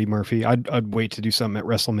of Buddy Murphy. I'd wait to do something at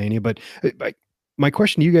WrestleMania. But my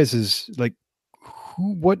question to you guys is like,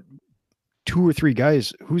 what 2 or 3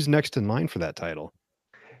 guys? Who's next in line for that title?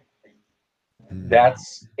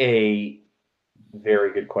 That's a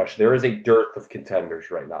very good question. There is a dearth of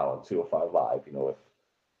contenders right now on 205 Live. With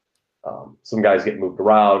some guys getting moved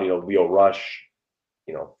around. Leo Rush,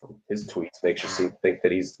 from his tweets makes you think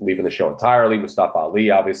that he's leaving the show entirely. Mustafa Ali,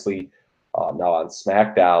 obviously, now on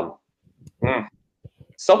SmackDown.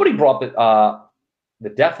 Somebody brought the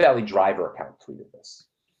Death Valley Driver account tweeted this,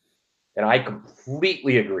 and I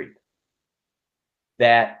completely agreed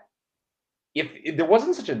that if there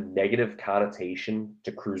wasn't such a negative connotation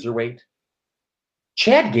to cruiserweight,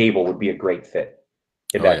 Chad Gable would be a great fit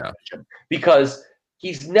in that division, because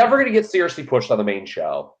he's never going to get seriously pushed on the main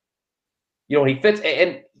show. He fits,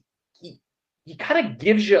 and he kind of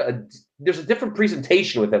gives you there's a different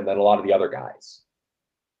presentation with him than a lot of the other guys.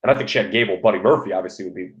 And I think Chad Gable, Buddy Murphy, obviously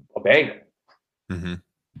would be a banger. Mm-hmm.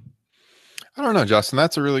 I don't know, Justin.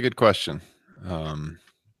 That's a really good question.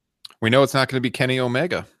 We know it's not going to be Kenny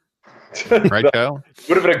Omega, right, Kyle?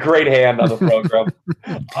 Would have been a great hand on the program.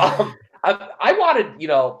 I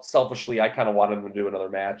wanted, selfishly, I kind of wanted him to do another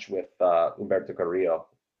match with Humberto Carrillo.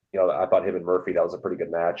 I thought him and Murphy, that was a pretty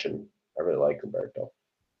good match, and I really like Humberto.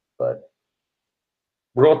 But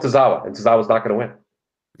we're going with Tozawa, and Tozawa's not going to win.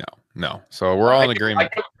 No. So we're all in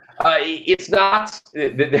agreement. It's not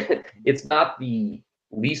the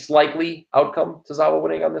least likely outcome Tozawa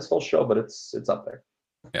winning on this whole show, but it's up there.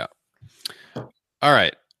 Yeah. All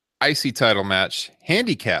right. IC title match,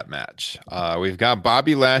 handicap match. We've got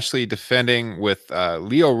Bobby Lashley defending with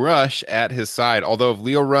Leo Rush at his side. Although if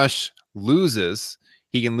Leo Rush loses,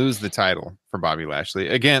 he can lose the title for Bobby Lashley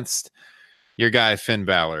against your guy Finn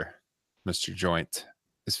Balor, Mr. Joint.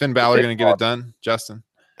 Is Finn Balor going to get it done, Justin?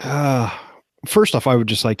 First off, I would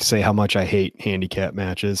just like to say how much I hate handicap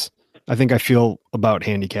matches. I think I feel about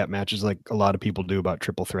handicap matches like a lot of people do about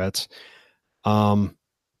triple threats. I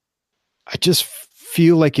just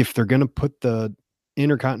feel like if they're going to put the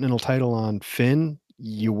Intercontinental title on Finn,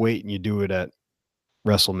 you wait and you do it at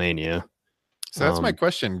WrestleMania. So that's my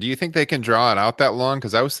question. Do you think they can draw it out that long?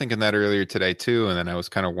 Because I was thinking that earlier today too, and then I was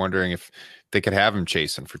kind of wondering if they could have him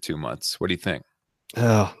chasing for 2 months. What do you think?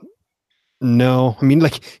 No. I mean,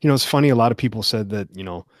 it's funny. A lot of people said that,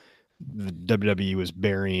 the WWE was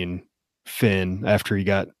burying Finn after he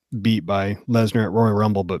got beat by Lesnar at Royal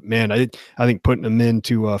Rumble. But man, I think putting him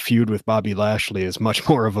into a feud with Bobby Lashley is much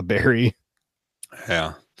more of a bury.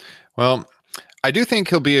 Yeah. Well, I do think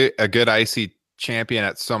he'll be a good IC champion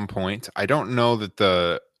at some point. I don't know that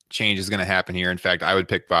the change is going to happen here. In fact, I would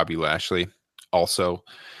pick Bobby Lashley also.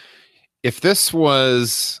 If this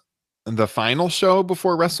was the final show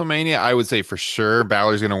before WrestleMania, I would say for sure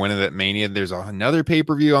Balor's going to win it at Mania. There's another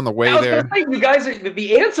pay-per-view on the way there. You guys,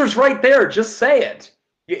 the answer's right there. Just say it.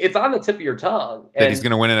 It's on the tip of your tongue. That he's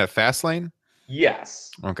going to win it at Fastlane? Yes.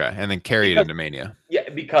 Okay, and then carry it into Mania. Yeah,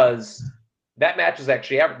 because that match is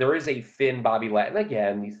actually, there is a Finn Bobby Lashley. And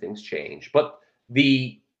again, these things change. But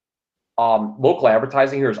the local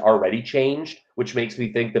advertising here has already changed, which makes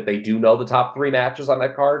me think that they do know the top 3 matches on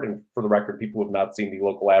that card. And for the record, people who have not seen the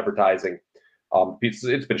local advertising,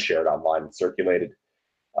 it's been shared online and circulated.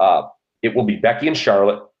 It will be Becky and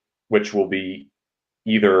Charlotte, which will be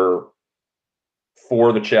either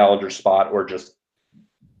for the challenger spot or just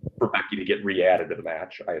for Becky to get re-added to the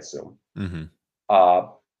match, I assume. Mm-hmm.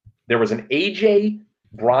 There was an AJ,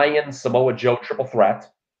 Bryan, Samoa Joe triple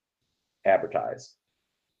threat advertised.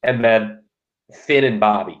 And then Finn and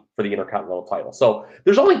Bobby for the Intercontinental title. So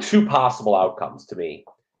there's only 2 possible outcomes to me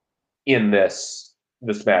in this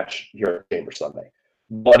match here at Chamber Sunday.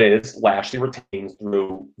 One is Lashley retains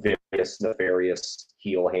through various nefarious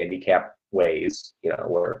heel handicap ways,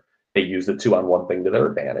 where they use the 2-on-1 thing to their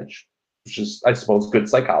advantage, which is, I suppose, good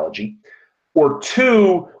psychology. Or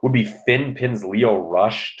 2 would be Finn pins Leo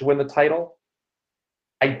Rush to win the title.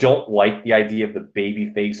 I don't like the idea of the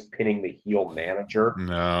babyface pinning the heel manager.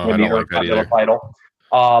 No, I don't like that either. Title.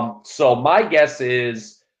 So my guess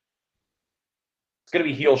is it's going to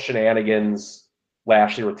be heel shenanigans.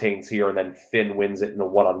 Lashley retains here, and then Finn wins it in a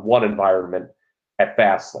one-on-one environment at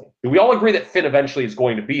Fastlane. Do we all agree that Finn eventually is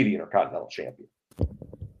going to be the Intercontinental Champion?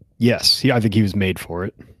 Yes, I think he was made for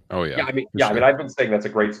it. Oh yeah. I mean, I've been saying that's a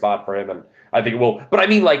great spot for him, and I think it will. But I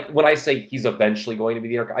mean, when I say he's eventually going to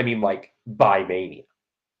be the, I mean by Mania.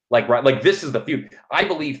 This is the feud. I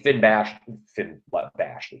believe Finn Balor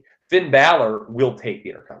will take the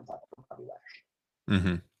Intercontinental title from Bobby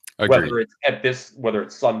Lashley. Mm-hmm. Whether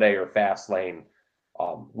it's Sunday or Fastlane,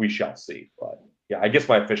 we shall see. But yeah, I guess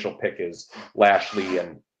my official pick is Lashley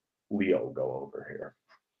and Leo go over here.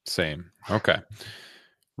 Same. Okay.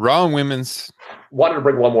 Raw and Women's. Wanted to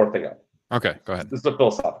bring one more thing up. Okay, go ahead. This is a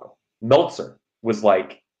philosophical. Meltzer was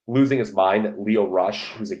losing his mind that Leo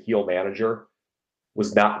Rush, who's a heel manager,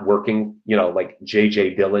 was not working, like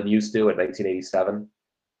J.J. Dillon used to in 1987.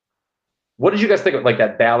 What did you guys think of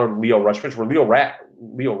that Balor Leo Rush match where Leo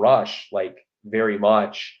Rush very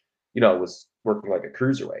much, was working like a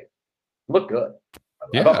cruiserweight. Looked good.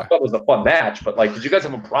 Yeah. I thought it was a fun match, but like, did you guys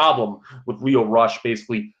have a problem with Lio Rush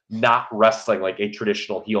basically not wrestling like a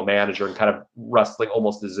traditional heel manager and kind of wrestling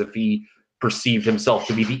almost as if he perceived himself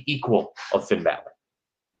to be the equal of Finn Balor?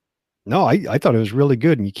 No, I thought it was really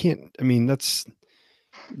good. And you can't, I mean, that's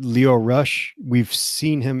Lio Rush. We've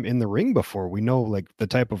seen him in the ring before. We know like the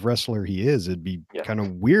type of wrestler he is. It'd be kind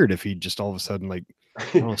of weird if he just all of a sudden like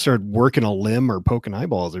started working a limb or poking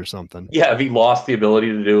eyeballs or something. Yeah, if he lost the ability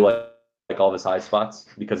to do like all of his high spots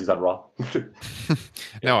because he's on Raw.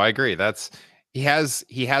 No, I agree. He has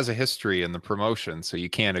a history in the promotion, so you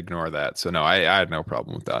can't ignore that. So no, I had no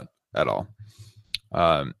problem with that at all.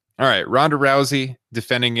 All right, Ronda Rousey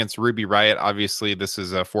defending against Ruby Riott. Obviously, this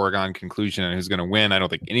is a foregone conclusion on who's going to win. I don't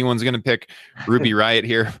think anyone's going to pick Ruby Riott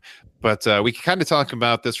here, but we can kind of talk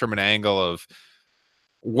about this from an angle of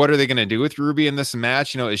what are they going to do with Ruby in this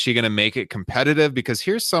match? Is she going to make it competitive? Because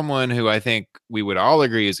here's someone who I think we would all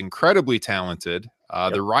agree is incredibly talented.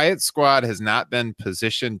 The Riott Squad has not been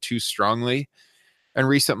positioned too strongly in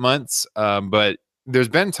recent months, but there's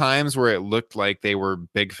been times where it looked like they were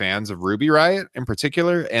big fans of Ruby Riott in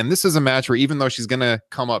particular. And this is a match where even though she's going to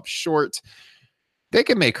come up short, they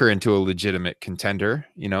can make her into a legitimate contender.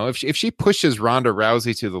 If she pushes Ronda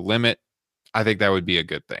Rousey to the limit, I think that would be a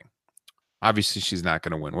good thing. Obviously, she's not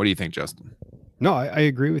going to win. What do you think, Justin? No, I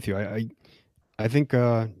agree with you. I think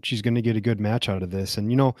she's going to get a good match out of this.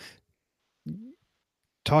 And,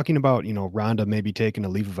 talking about, Ronda maybe taking a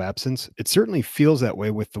leave of absence, it certainly feels that way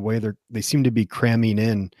with the way they seem to be cramming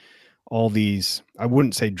in all these, I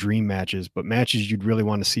wouldn't say dream matches, but matches you'd really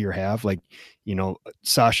want to see her have, like,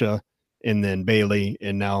 Sasha and then Bayley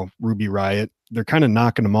and now Ruby Riott. They're kind of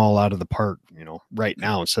knocking them all out of the park, right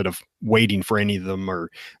now, instead of waiting for any of them or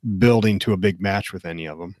building to a big match with any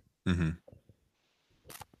of them. Mm-hmm.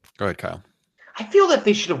 Go ahead, Kyle. I feel that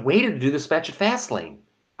they should have waited to do this match at Fastlane.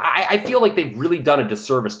 I feel like they've really done a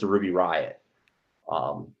disservice to Ruby Riott.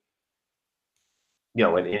 An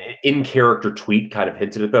in-character tweet kind of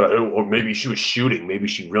hinted at that, or maybe she was shooting. Maybe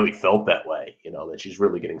she really felt that way, that she's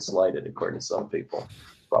really getting slighted, according to some people.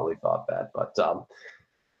 Probably thought that. But,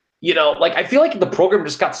 I feel like the program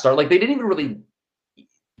just got started. Like, they didn't even really –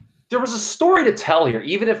 there was a story to tell here.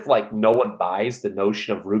 Even if, no one buys the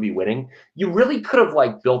notion of Ruby winning, you really could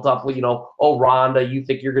have, built up, Ronda, you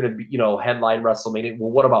think you're going to be, headline WrestleMania.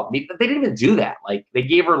 Well, what about me? But they didn't even do that. They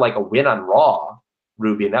gave her, a win on Raw,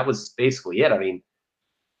 Ruby, and that was basically it. I mean,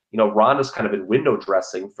 Ronda's kind of been window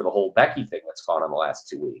dressing for the whole Becky thing that's gone on the last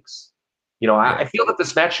 2 weeks. I feel that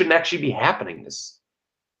this match shouldn't actually be happening.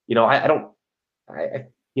 I don't –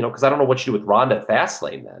 because I don't know what you do with Ronda at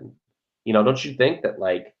Fastlane then. Don't you think that,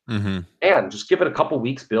 man, just give it a couple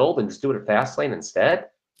weeks build and just do it at Fastlane instead?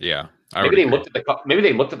 Yeah. Maybe they looked at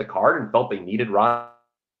the card and felt they needed Ronda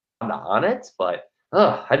on it, but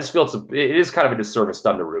I just feel it is kind of a disservice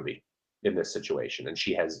done to Ruby in this situation, and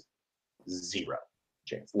she has zero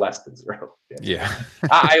chance, less than zero. Yeah.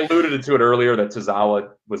 I alluded to it earlier that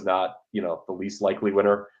Tozawa was not, the least likely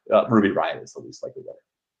winner. Ruby Riott is the least likely winner.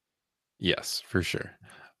 Yes, for sure.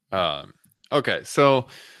 Okay, so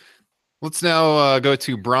let's now go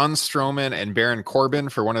to Braun Strowman and Baron Corbin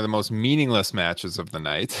for one of the most meaningless matches of the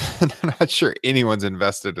night. I'm not sure anyone's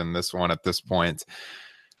invested in this one at this point.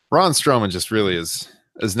 Braun Strowman just really is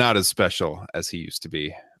not as special as he used to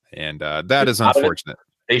be, and that is unfortunate.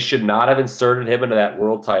 They should not have inserted him into that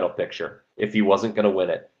world title picture if he wasn't going to win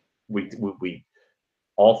it. We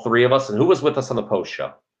all three of us, and who was with us on the post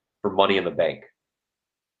show for Money in the Bank?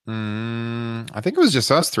 I think it was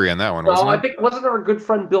just us three on that one. Wasn't there a good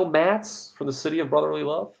friend Bill Matz from the City of Brotherly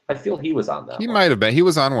Love? I feel he was on that. He might have been. He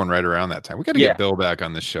was on one right around that time. We got to get Bill back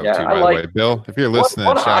on this show too. By the way, Bill, if you're listening,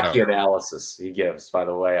 what shout hockey out. Analysis he gives, by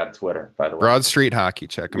the way, on Twitter. By the way, Broad Street Hockey,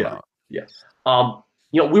 check him out. Yeah.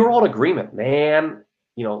 We were all in agreement, man.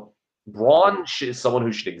 Braun is someone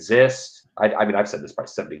who should exist. I mean, I've said this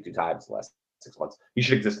probably 72 times in the last 6 months. He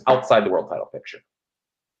should exist outside the world title picture.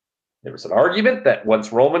 There was an argument that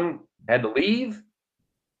once Roman had to leave,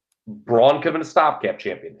 Braun could have been a stopgap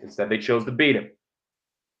champion. Instead, they chose to beat him.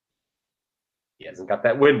 He hasn't got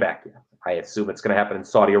that win back yet. I assume it's going to happen in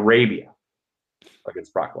Saudi Arabia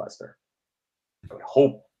against Brock Lesnar. I would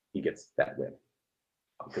hope he gets that win.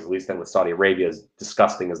 Because at least then with Saudi Arabia, as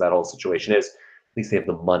disgusting as that whole situation is, at least they have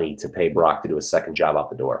the money to pay Brock to do a second job out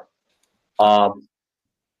the door.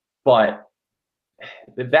 But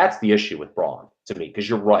that's the issue with Braun to me, because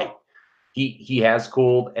you're right. He has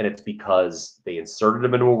cooled, and it's because they inserted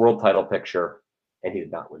him into a world title picture, and he did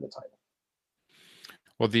not win the title.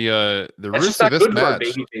 Well, the That's roots of this match.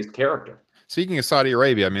 For a babyface character. Speaking of Saudi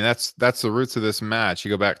Arabia, I mean that's the roots of this match. You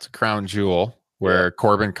go back to Crown Jewel, where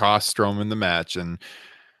Corbin cost Strowman the match, and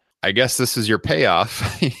I guess this is your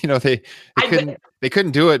payoff. They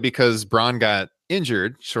couldn't do it because Braun got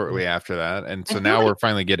injured shortly after that, and so now we're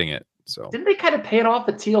finally getting it. So didn't they kind of pay it off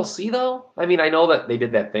at TLC though? I mean, I know that they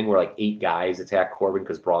did that thing where like 8 guys attacked Corbin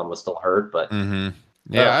because Braun was still hurt, but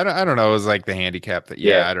yeah, I don't know. It was like the handicap that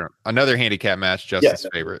I don't another handicap match, Justin's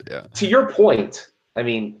favorite. Yeah. To your point, I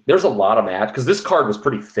mean, there's a lot of match because this card was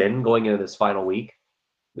pretty thin going into this final week,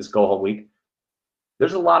 this go home week.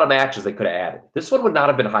 There's a lot of matches they could have added. This one would not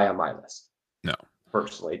have been high on my list. No,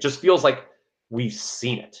 personally, it just feels like we've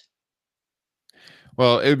seen it.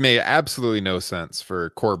 Well, it made absolutely no sense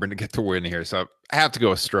for Corbin to get the win here, so I have to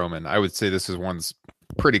go with Strowman. I would say this is one's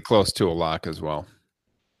pretty close to a lock as well.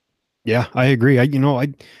 Yeah, I agree.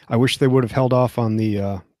 I wish they would have held off on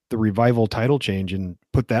the Revival title change and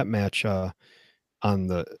put that match on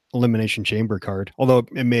the Elimination Chamber card. Although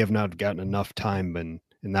it may have not gotten enough time, and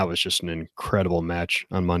that was just an incredible match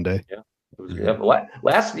on Monday. Yeah, it was,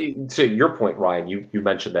 last to your point, Ryan, you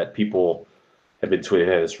mentioned that people have been tweeting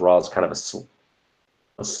this Raw is kind of a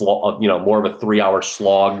slog, more of a 3-hour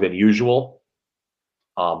slog than usual.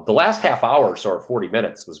 The last half hour or 40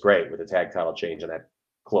 minutes was great with the tag title change and that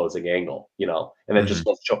closing angle, and then just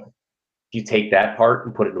goes to show, if you take that part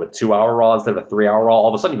and put it into a 2-hour Raw instead of a 3-hour Raw,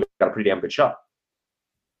 all of a sudden you've got a pretty damn good show.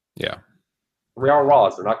 Yeah. 3-hour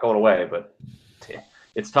Raws, they're not going away, but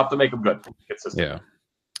it's tough to make them good. Yeah.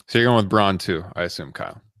 So you're going with Braun too, I assume,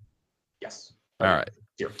 Kyle. Yes. All right.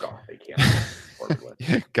 Dear God, they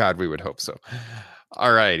can't. God, we would hope so.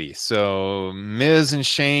 All righty. So Miz and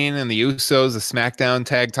Shane and the Usos, the SmackDown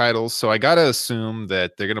tag titles. So I got to assume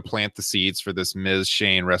that they're going to plant the seeds for this Miz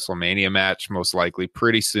Shane WrestleMania match, most likely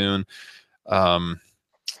pretty soon. They're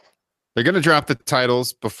going to drop the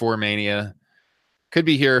titles before Mania. Could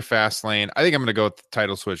be here, Fastlane. I think I'm going to go with the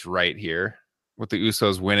title switch right here with the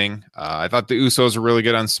Usos winning. I thought the Usos were really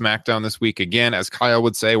good on SmackDown this week. Again, as Kyle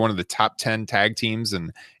would say, one of the top 10 tag teams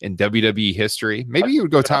in WWE history. Maybe you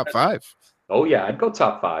would go top 5. Oh, yeah, I'd go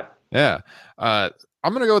top 5. Yeah. I'm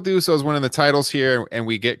going to go with the Usos winning the titles here, and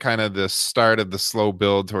we get kind of the start of the slow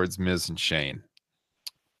build towards Miz and Shane.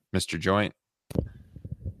 Mr. Joint?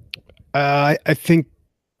 I think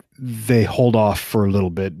they hold off for a little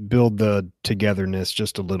bit, build the togetherness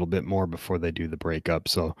just a little bit more before they do the breakup.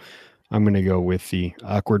 So I'm going to go with the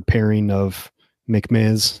awkward pairing of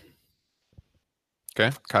McMiz.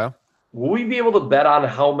 Okay, Kyle? Will we be able to bet on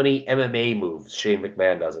how many MMA moves Shane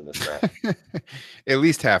McMahon does in this match? At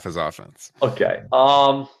least half his offense. Okay.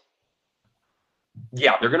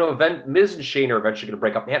 Yeah, they're going to Miz and Shane are eventually going to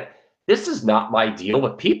break up. Man, this is not my deal,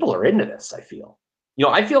 but people are into this, I feel.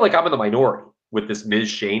 I feel like I'm in the minority with this Miz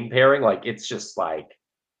Shane pairing. Like, it's just like,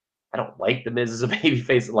 I don't like the Miz as a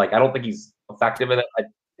babyface. Like, I don't think he's effective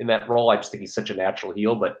in that role. I just think he's such a natural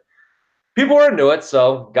heel, but people are into it,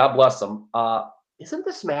 so God bless them. Isn't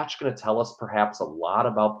this match going to tell us perhaps a lot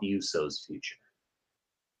about the Usos' future?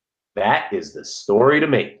 That is the story to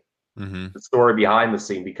me. Mm-hmm. The story behind the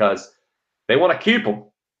scene, because they want to keep them.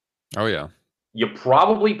 Oh, yeah. You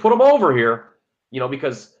probably put them over here,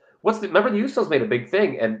 because remember the Usos made a big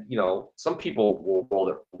thing, and, some people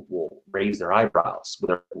will raise their eyebrows. Were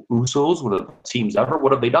there Usos? Were the teams ever?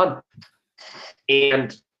 What have they done?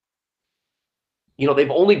 And,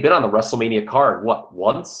 they've only been on the WrestleMania card,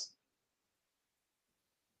 once?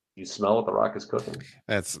 You smell what The Rock is cooking?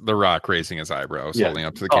 That's The Rock raising his eyebrows, holding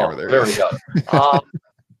up to the camera there. There we go.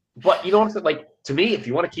 But you know what I'm saying? Like, to me, if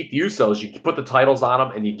you want to keep the Usos, you put the titles on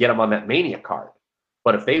them and you get them on that Mania card.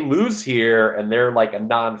 But if they lose here and they're like a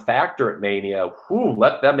non-factor at Mania,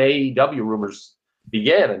 let them AEW rumors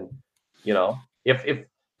begin. And, if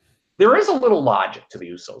there is a little logic to the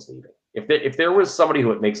Usos leaving. If there was somebody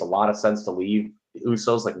who it makes a lot of sense to leave the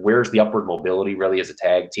Usos, like, where's the upward mobility really as a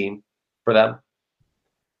tag team for them?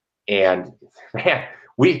 And man,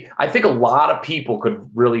 I think a lot of people could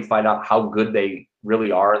really find out how good they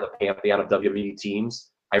really are in the pantheon of WWE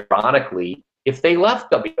teams. Ironically, if they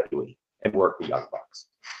left WWE and worked the Young Bucks,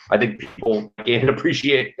 I think people can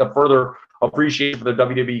appreciate a further appreciation for their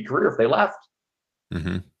WWE career if they left.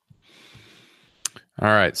 Mm-hmm. All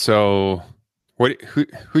right. So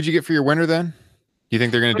who'd you get for your winner then? You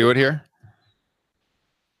think they're going to do it here?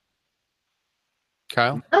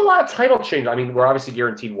 Kyle? Not a lot of title change. I mean, we're obviously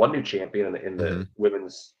guaranteed one new champion in the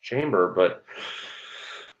women's chamber, but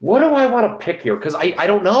what do I want to pick here? Because I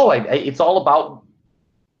don't know. It's all about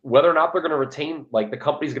whether or not they're going to retain, like, the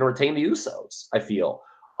company's going to retain the Usos, I feel.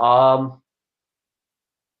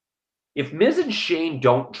 If Miz and Shane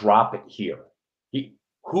don't drop it here,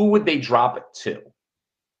 who would they drop it to?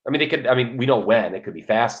 We know when. It could be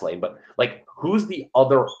Fastlane, but, like, who's the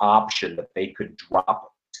other option that they could drop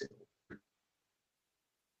it to?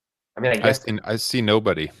 I mean, I guess I see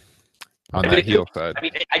nobody on that heel side. I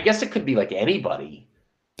mean, I guess it could be like anybody.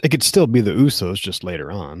 It could still be the Usos just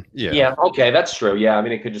later on. Yeah. Okay, that's true. Yeah, I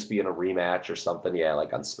mean, it could just be in a rematch or something. Yeah,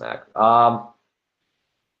 like on Smack. I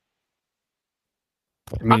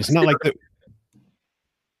mean, it's not like the.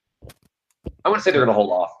 I want to say they're going to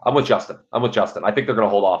hold off. I'm with Justin. I think they're going to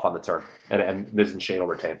hold off on the turn, and Miz and Shane will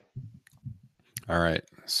retain. All right.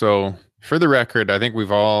 So for the record, I think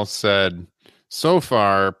we've all said so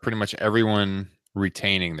far pretty much everyone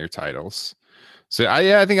retaining their titles. So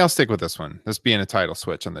I think I'll stick with this one. This being a title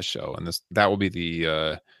switch on this show, and that will be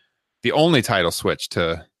the only title switch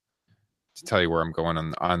to tell you where I'm going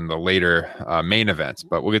on the later main event.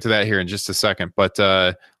 But we'll get to that here in just a second. But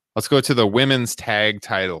let's go to the women's tag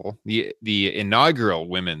title, the inaugural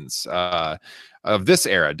women's of this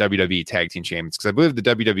era WWE tag team champions, because I believe the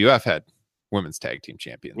WWF had women's tag team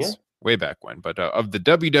champions way back when. But of the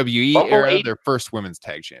WWE Rumble era, 80. their first women's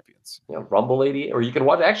tag champions. Yeah, Rumble 80, or you can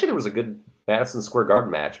watch. Actually, there was a good Madison Square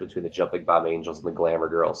Garden match between the Jumping Bomb Angels and the Glamour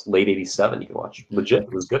Girls. Late '87, you can watch. Legit,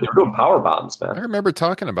 it was good. They were doing power bombs, man. I remember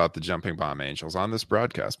talking about the Jumping Bomb Angels on this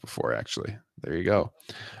broadcast before. Actually, there you go.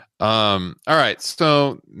 All right,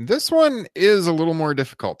 so this one is a little more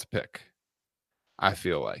difficult to pick, I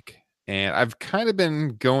feel like. And I've kind of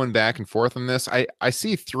been going back and forth on this. I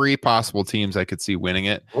see three possible teams I could see winning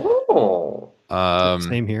it. Oh.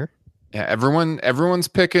 Same here. Yeah, everyone's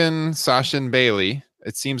picking Sasha and Bailey.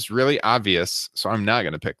 It seems really obvious, so I'm not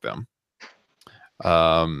going to pick them.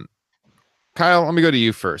 Kyle, let me go to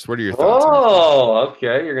you first. What are your thoughts?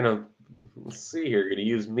 Okay. Let's see here. You're going to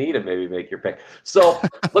use me to maybe make your pick. So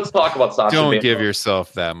let's talk about Sasha. Don't Bailey. give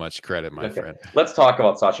yourself that much credit, my friend. Let's talk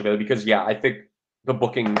about Sasha Bailey because, I think the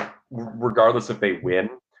booking, regardless if they win,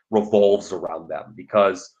 revolves around them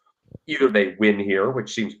because either they win here,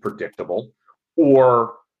 which seems predictable,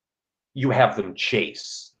 or you have them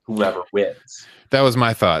chase whoever wins. That was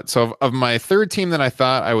my thought. So of my third team that I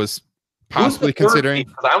thought I was possibly considering,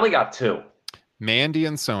 because I only got two. Mandy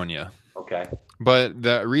and Sonia. Okay. But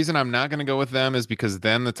the reason I'm not going to go with them is because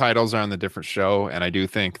then the titles are on the different show, and I do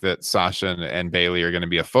think that Sasha and Bailey are going to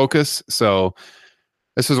be a focus. So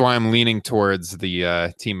this is why I'm leaning towards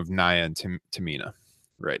the team of Nia and Tamina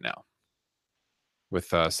right now,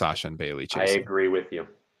 with Sasha and Bailey chasing. I agree with you.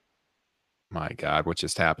 My God, what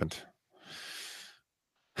just happened?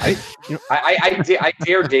 I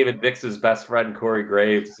dare David Vix's best friend Corey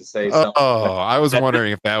Graves to say something. Oh, I was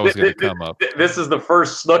wondering if that was going to come up. This is the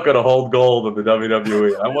first Snuka to hold gold in the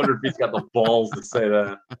WWE. I wonder if he's got the balls to say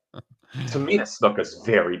that. Tamina Snuka's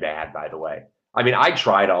very bad, by the way. I mean, I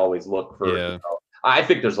try to always look for. I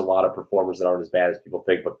think there's a lot of performers that aren't as bad as people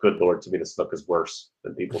think, but good Lord, Tamina Snuka's worse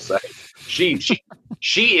than people say.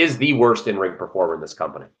 She is the worst in-ring performer in this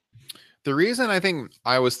company. The reason I think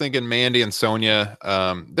I was thinking Mandy and Sonia,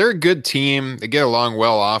 they're a good team. They get along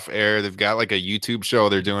well off air. They've got like a YouTube show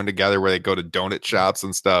they're doing together where they go to donut shops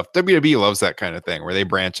and stuff. WWE loves that kind of thing where they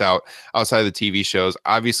branch out outside of the TV shows.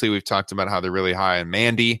 Obviously, we've talked about how they're really high on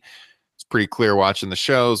Mandy. It's pretty clear watching the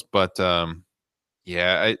shows, but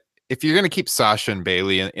if you're going to keep Sasha and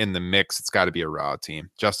Bailey in the mix, it's got to be a Raw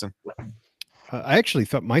team. Justin? I actually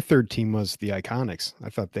thought my third team was the Iconics.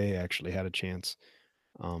 I thought they actually had a chance.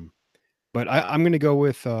 But I'm going to go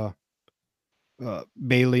with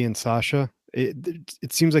Bailey and Sasha.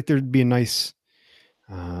 It seems like there'd be a nice,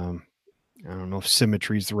 I don't know if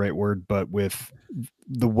symmetry is the right word, but with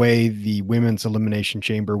the way the women's elimination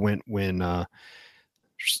chamber went when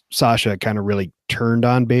Sasha kind of really turned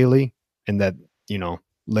on Bailey, and that,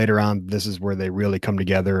 later on, this is where they really come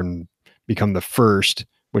together and become the first,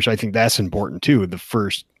 which I think that's important too, the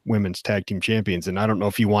first women's tag team champions. And I don't know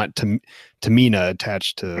if you want Tamina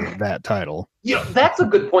attached to that title. That's a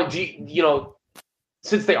good point.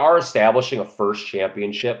 Since they are establishing a first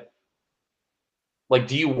championship,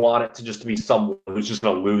 do you want it to just be someone who's just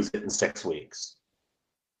going to lose it in 6 weeks?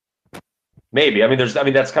 Maybe.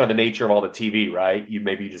 That's kind of the nature of all the TV, right?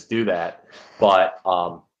 You just do that. But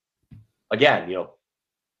again,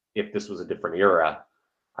 if this was a different era,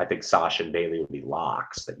 I think Sasha and Bailey would be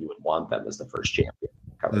locks that you would want them as the first champion.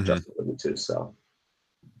 Kind of Justin with too. So,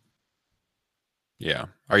 yeah.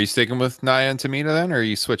 Are you sticking with Nia and Tamina then, or are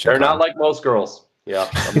you switching? They're not like most girls. Yeah.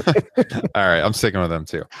 All right, I'm sticking with them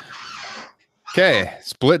too. Okay,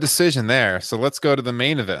 split decision there. So let's go to the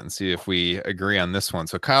main event and see if we agree on this one.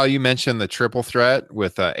 So Kyle, you mentioned the triple threat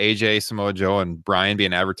with AJ, Samoa Joe, and Bryan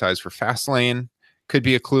being advertised for Fastlane. Could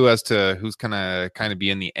be a clue as to who's gonna kind of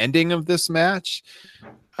be in the ending of this match.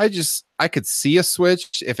 I could see a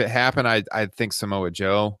switch. If it happened, I'd think Samoa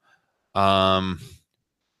Joe.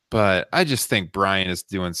 But I just think Bryan is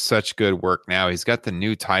doing such good work now. He's got the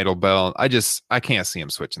new title belt. I can't see him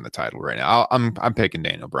switching the title right now. I'm picking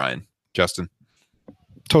Daniel Bryan. Justin.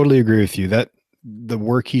 Totally agree with you. That the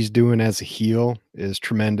work he's doing as a heel is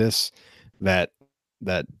tremendous. That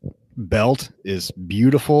belt is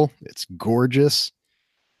beautiful. It's gorgeous.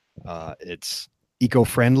 It's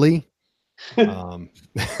eco-friendly. I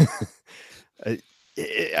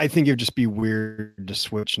think it'd just be weird to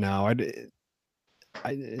switch now. I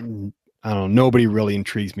don't know. Nobody really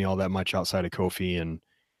intrigues me all that much outside of Kofi, and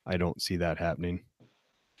I don't see that happening.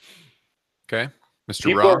 Okay. Mr.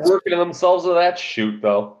 People Ross. are working themselves to that shoot,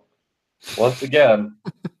 though. Once again.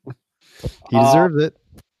 He deserves it.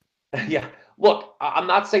 Yeah. Look, I'm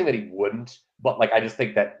not saying that he wouldn't, but like I just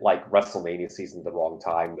think that like WrestleMania season's the wrong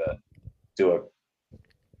time to do a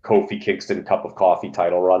Kofi Kingston cup of coffee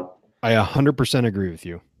title run. I 100% agree with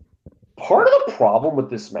you. Part of the problem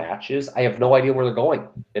with this match is I have no idea where they're going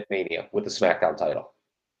at Mania with the SmackDown title.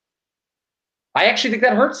 I actually think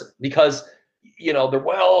that hurts it because, you know,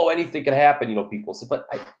 anything can happen, you know, people say, but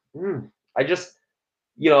I just,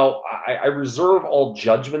 you know, I reserve all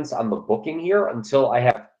judgments on the booking here until I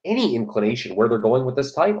have any inclination where they're going with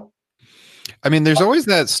this title. I mean, there's always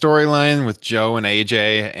that storyline with Joe and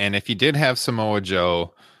AJ, and if you did have Samoa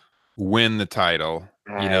Joe win the title,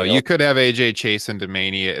 you know, you could have AJ chase into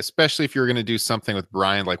Mania, especially if you're going to do something with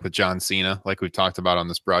Bryan, like with John Cena, like we've talked about on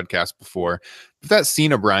this broadcast before. If that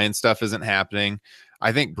Cena-Bryan stuff isn't happening,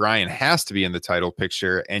 I think Bryan has to be in the title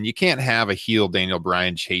picture, and you can't have a heel Daniel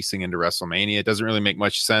Bryan chasing into WrestleMania. It doesn't really make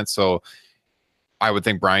much sense, so I would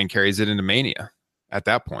think Bryan carries it into Mania at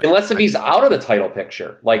that point. Unless if he's out of the title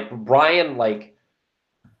picture. Like, Bryan, like,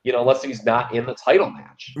 you know, unless he's not in the title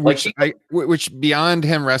match. Which beyond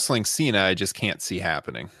him wrestling Cena, I just can't see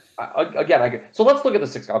happening. So let's look at the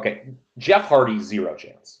six. Okay, Jeff Hardy, 0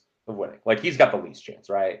 chance of winning. Like, he's got the least chance,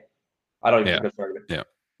 right? I don't even think that's argument. Yeah.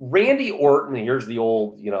 Randy Orton, here's the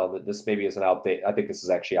old, you know, this maybe isn't outdated. I think this is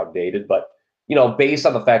actually outdated, but, you know, based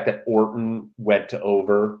on the fact that Orton went to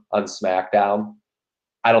over on SmackDown,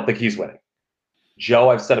 I don't think he's winning. Joe,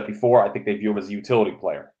 I've said it before, I think they view him as a utility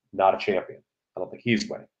player, not a champion. I don't think he's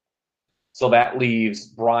winning. So that leaves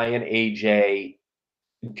Bryan, AJ,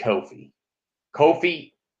 and Kofi.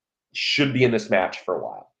 Kofi should be in this match for a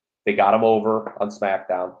while. They got him over on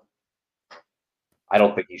SmackDown. I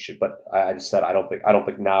don't think he should, but I just said I don't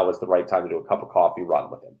think now is the right time to do a cup of coffee run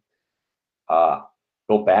with him.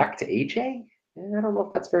 Go back to AJ? I don't know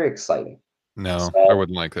if that's very exciting. No, so, I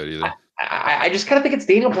wouldn't like that either. I just kind of think it's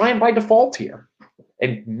Daniel Bryan by default here.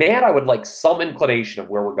 And man, I would like some inclination of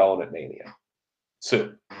where we're going at Mania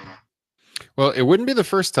soon. Well, it wouldn't be the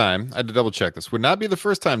first time. I had to double check this. Would not be the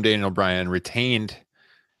first time Daniel Bryan retained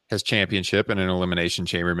his championship in an Elimination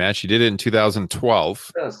Chamber match. He did it in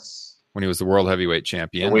 2012 when he was the World Heavyweight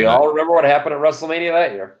Champion. And we all remember what happened at WrestleMania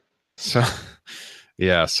that year. So,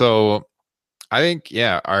 yeah. So I think,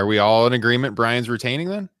 are we all in agreement Bryan's retaining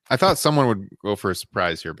then? I thought someone would go for a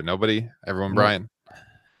surprise here, but nobody? Everyone, Bryan?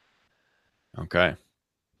 Okay.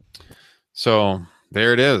 So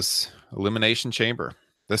there it is. Elimination Chamber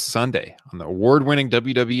this Sunday on the award-winning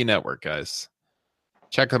WWE Network, guys.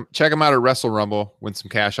 Check them out at Wrestle Rumble. Win some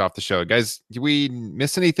cash off the show. Guys, did we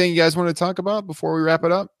miss anything you guys want to talk about before we wrap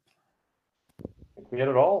it up? We get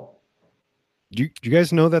it all. Do you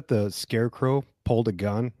guys know that the Scarecrow pulled a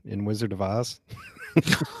gun in Wizard of Oz?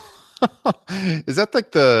 Is that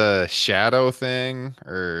like the shadow thing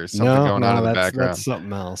or something going on in the background? That's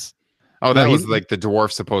something else. Oh, that was like the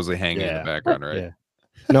dwarf supposedly hanging in the background, right? Yeah.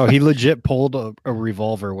 No, he legit pulled a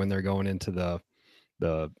revolver when they're going into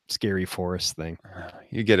the scary forest thing.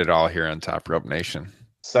 You get it all here on Top Rope Nation.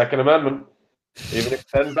 Second Amendment. Even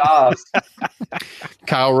extends to Oz.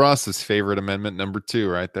 Kyle Ross's favorite amendment, number 2,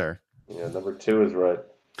 right there. Yeah, number 2 is right.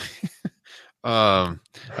 I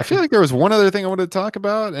feel like there was one other thing I wanted to talk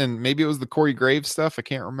about, and maybe it was the Corey Graves stuff. I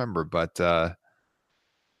can't remember, but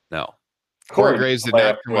no. Corey Graves did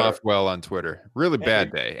not come off well on Twitter. Really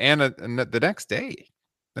bad day. And the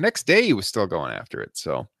next day he was still going after it.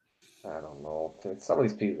 So I don't know. Some of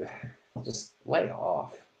these people just lay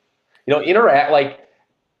off. You know, interact like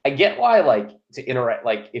I get why like to interact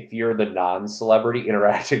like if you're the non-celebrity,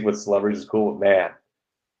 interacting with celebrities is cool, but man,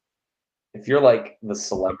 if you're like the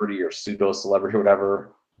celebrity or pseudo celebrity or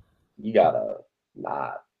whatever, you gotta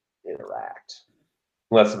not interact.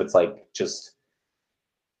 Unless if it's like just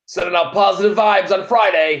sending out positive vibes on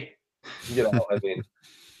Friday. You know, I mean,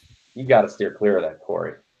 you gotta steer clear of that,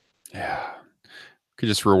 Corey. Yeah. Could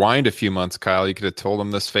just rewind a few months, Kyle. You could have told him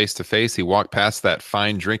this face to face. He walked past that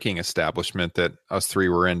fine drinking establishment that us 3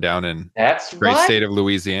 were in down in That's great right. state of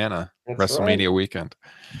Louisiana. That's WrestleMania right. weekend.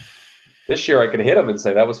 This year I can hit him and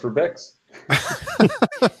say that was for Bix.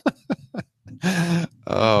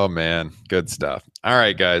 Oh man, good stuff. All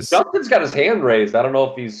right, guys. Justin's got his hand raised. I don't know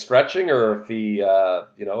if he's stretching or if he,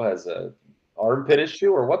 has a armpit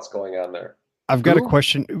issue or what's going on there. I've got a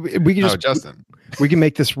question. We can Justin. We can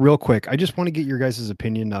make this real quick. I just want to get your guys'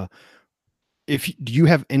 opinion. Do you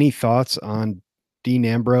have any thoughts on Dean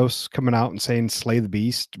Ambrose coming out and saying "Slay the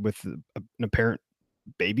Beast" with an apparent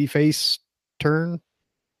babyface turn?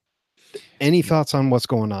 Any thoughts on what's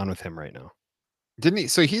going on with him right now? Didn't he?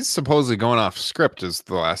 So he's supposedly going off script is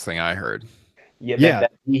the last thing I heard. Yeah.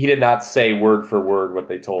 He did not say word for word what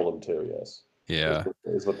they told him to. Yes. Yeah.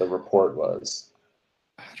 Is what the report was.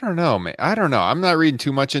 I don't know, man. I don't know. I'm not reading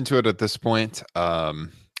too much into it at this point.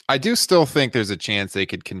 I do still think there's a chance they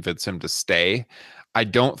could convince him to stay. I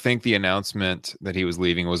don't think the announcement that he was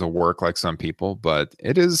leaving was a work like some people, but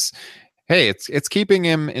it is. Hey, it's keeping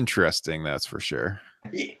him interesting. That's for sure.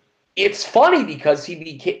 It's funny because he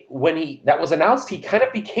became when that was announced, he kind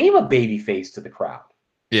of became a baby face to the crowd.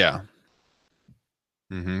 Yeah.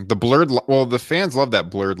 Mm-hmm. The fans love that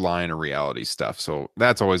blurred line of reality stuff, so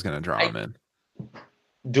that's always going to draw them in.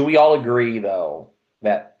 Do we all agree though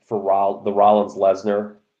that for the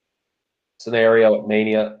Rollins-Lesnar scenario at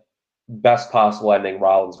Mania, best possible ending,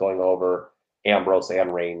 Rollins going over, Ambrose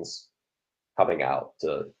and Reigns coming out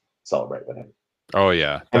to celebrate with him? Oh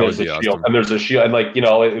yeah, that would be awesome. And there's a shield, and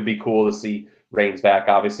it would be cool to see Reigns back.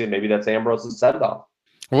 Obviously, maybe that's Ambrose's send off.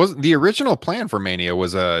 Was the original plan for Mania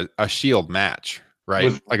was a Shield match,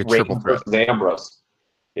 right? Like a triple threat. Ambrose.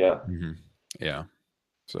 Yeah. Mm-hmm. Yeah.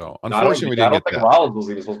 So unfortunately, I don't think Rollins was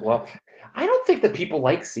even supposed to. Well, I don't think that people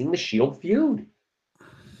like seeing the Shield feud.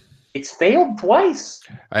 It's failed twice.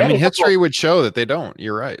 I mean, history would show that they don't.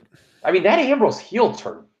 You're right. I mean, that Ambrose heel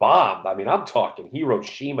turn bombed. I mean, I'm talking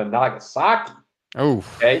Hiroshima, Nagasaki. Oh,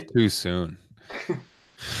 okay? Too soon. I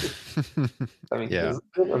mean, yeah.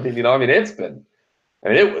 It's been. I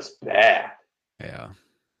mean, it was bad. Yeah.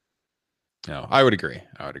 No, I would agree.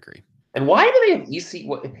 And why do they have EC?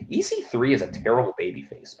 EC3 is a terrible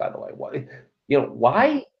babyface, by the way.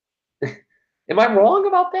 Why? Am I wrong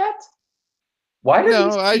about that? Why?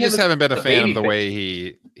 I just haven't been a fan of the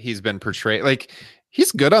way he's been portrayed. Like,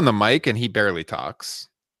 he's good on the mic and he barely talks.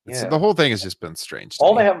 Yeah. The whole thing has just been strange.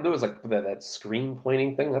 All they have to do is like that screen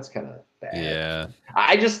pointing thing. That's kind of bad. Yeah.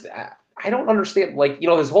 I don't understand.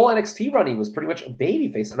 His whole NXT running was pretty much a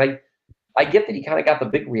babyface, and I get that he kind of got the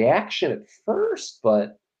big reaction at first,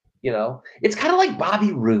 but it's kind of like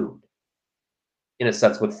Bobby Roode in a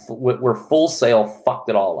sense where Full Sail fucked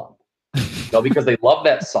it all up. Because they love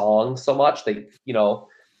that song so much, they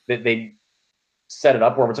set it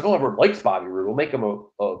up where it's like, oh, everyone likes Bobby Roode. We'll make him a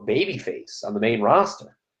babyface on the main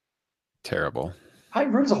roster. Terrible.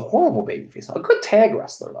 Bobby Roode's a horrible babyface. A good tag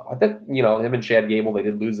wrestler, though. I think, him and Chad Gable, they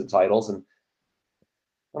did lose the titles, and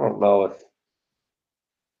I don't know if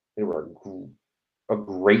they were a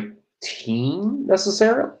great team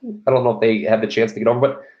necessarily. I don't know if they had the chance to get over,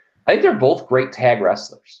 but I think they're both great tag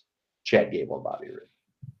wrestlers, Chad Gable and Bobby Roode.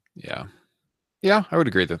 Yeah. Yeah, I would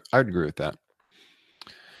agree with that.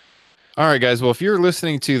 All right, guys. Well, if you're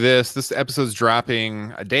listening to this episode's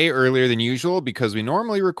dropping a day earlier than usual because we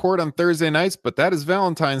normally record on Thursday nights, but that is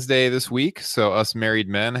Valentine's Day this week. So us married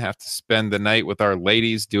men have to spend the night with our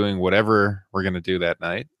ladies doing whatever we're going to do that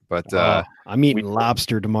night. But I'm eating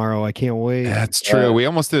lobster tomorrow. I can't wait. That's true. We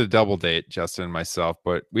almost did a double date, Justin and myself,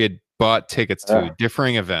 but we had bought tickets to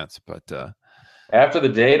differing events. But after the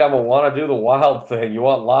date, I'm going to want to do the wild thing. You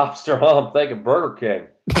want lobster? Oh, I'm thinking Burger King.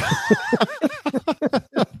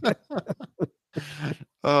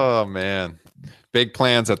 Oh man, big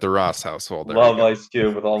plans at the Ross household. Love Ice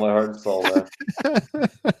Cube with all my heart and soul.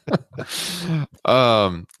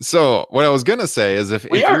 So what I was gonna say is if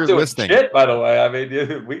you're listening, shit, by the way, I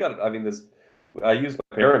mean we got. I mean this. I use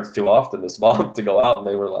my parents too often this month to go out, and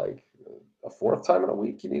they were like, a fourth time in a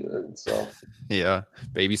week you need it. So yeah,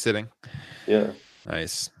 babysitting. Yeah,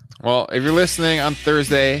 nice. Well, if you're listening on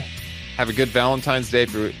Thursday, have a good Valentine's Day.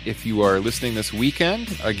 If you are listening this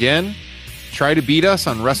weekend, again, try to beat us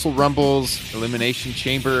on Wrestle Rumble's Elimination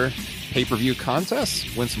Chamber pay-per-view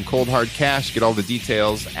contest. Win some cold hard cash. Get all the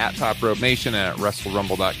details at Top Rope Nation at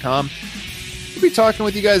WrestleRumble.com. We'll be talking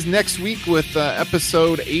with you guys next week with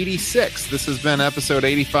episode 86. This has been episode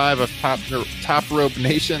 85 of Top Rope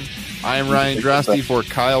Nation. I am Ryan Drosty for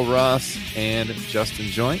Kyle Ross and Justin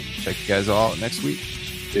Joint. Check you guys all out next week.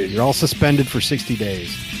 You're all suspended for 60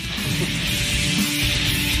 days.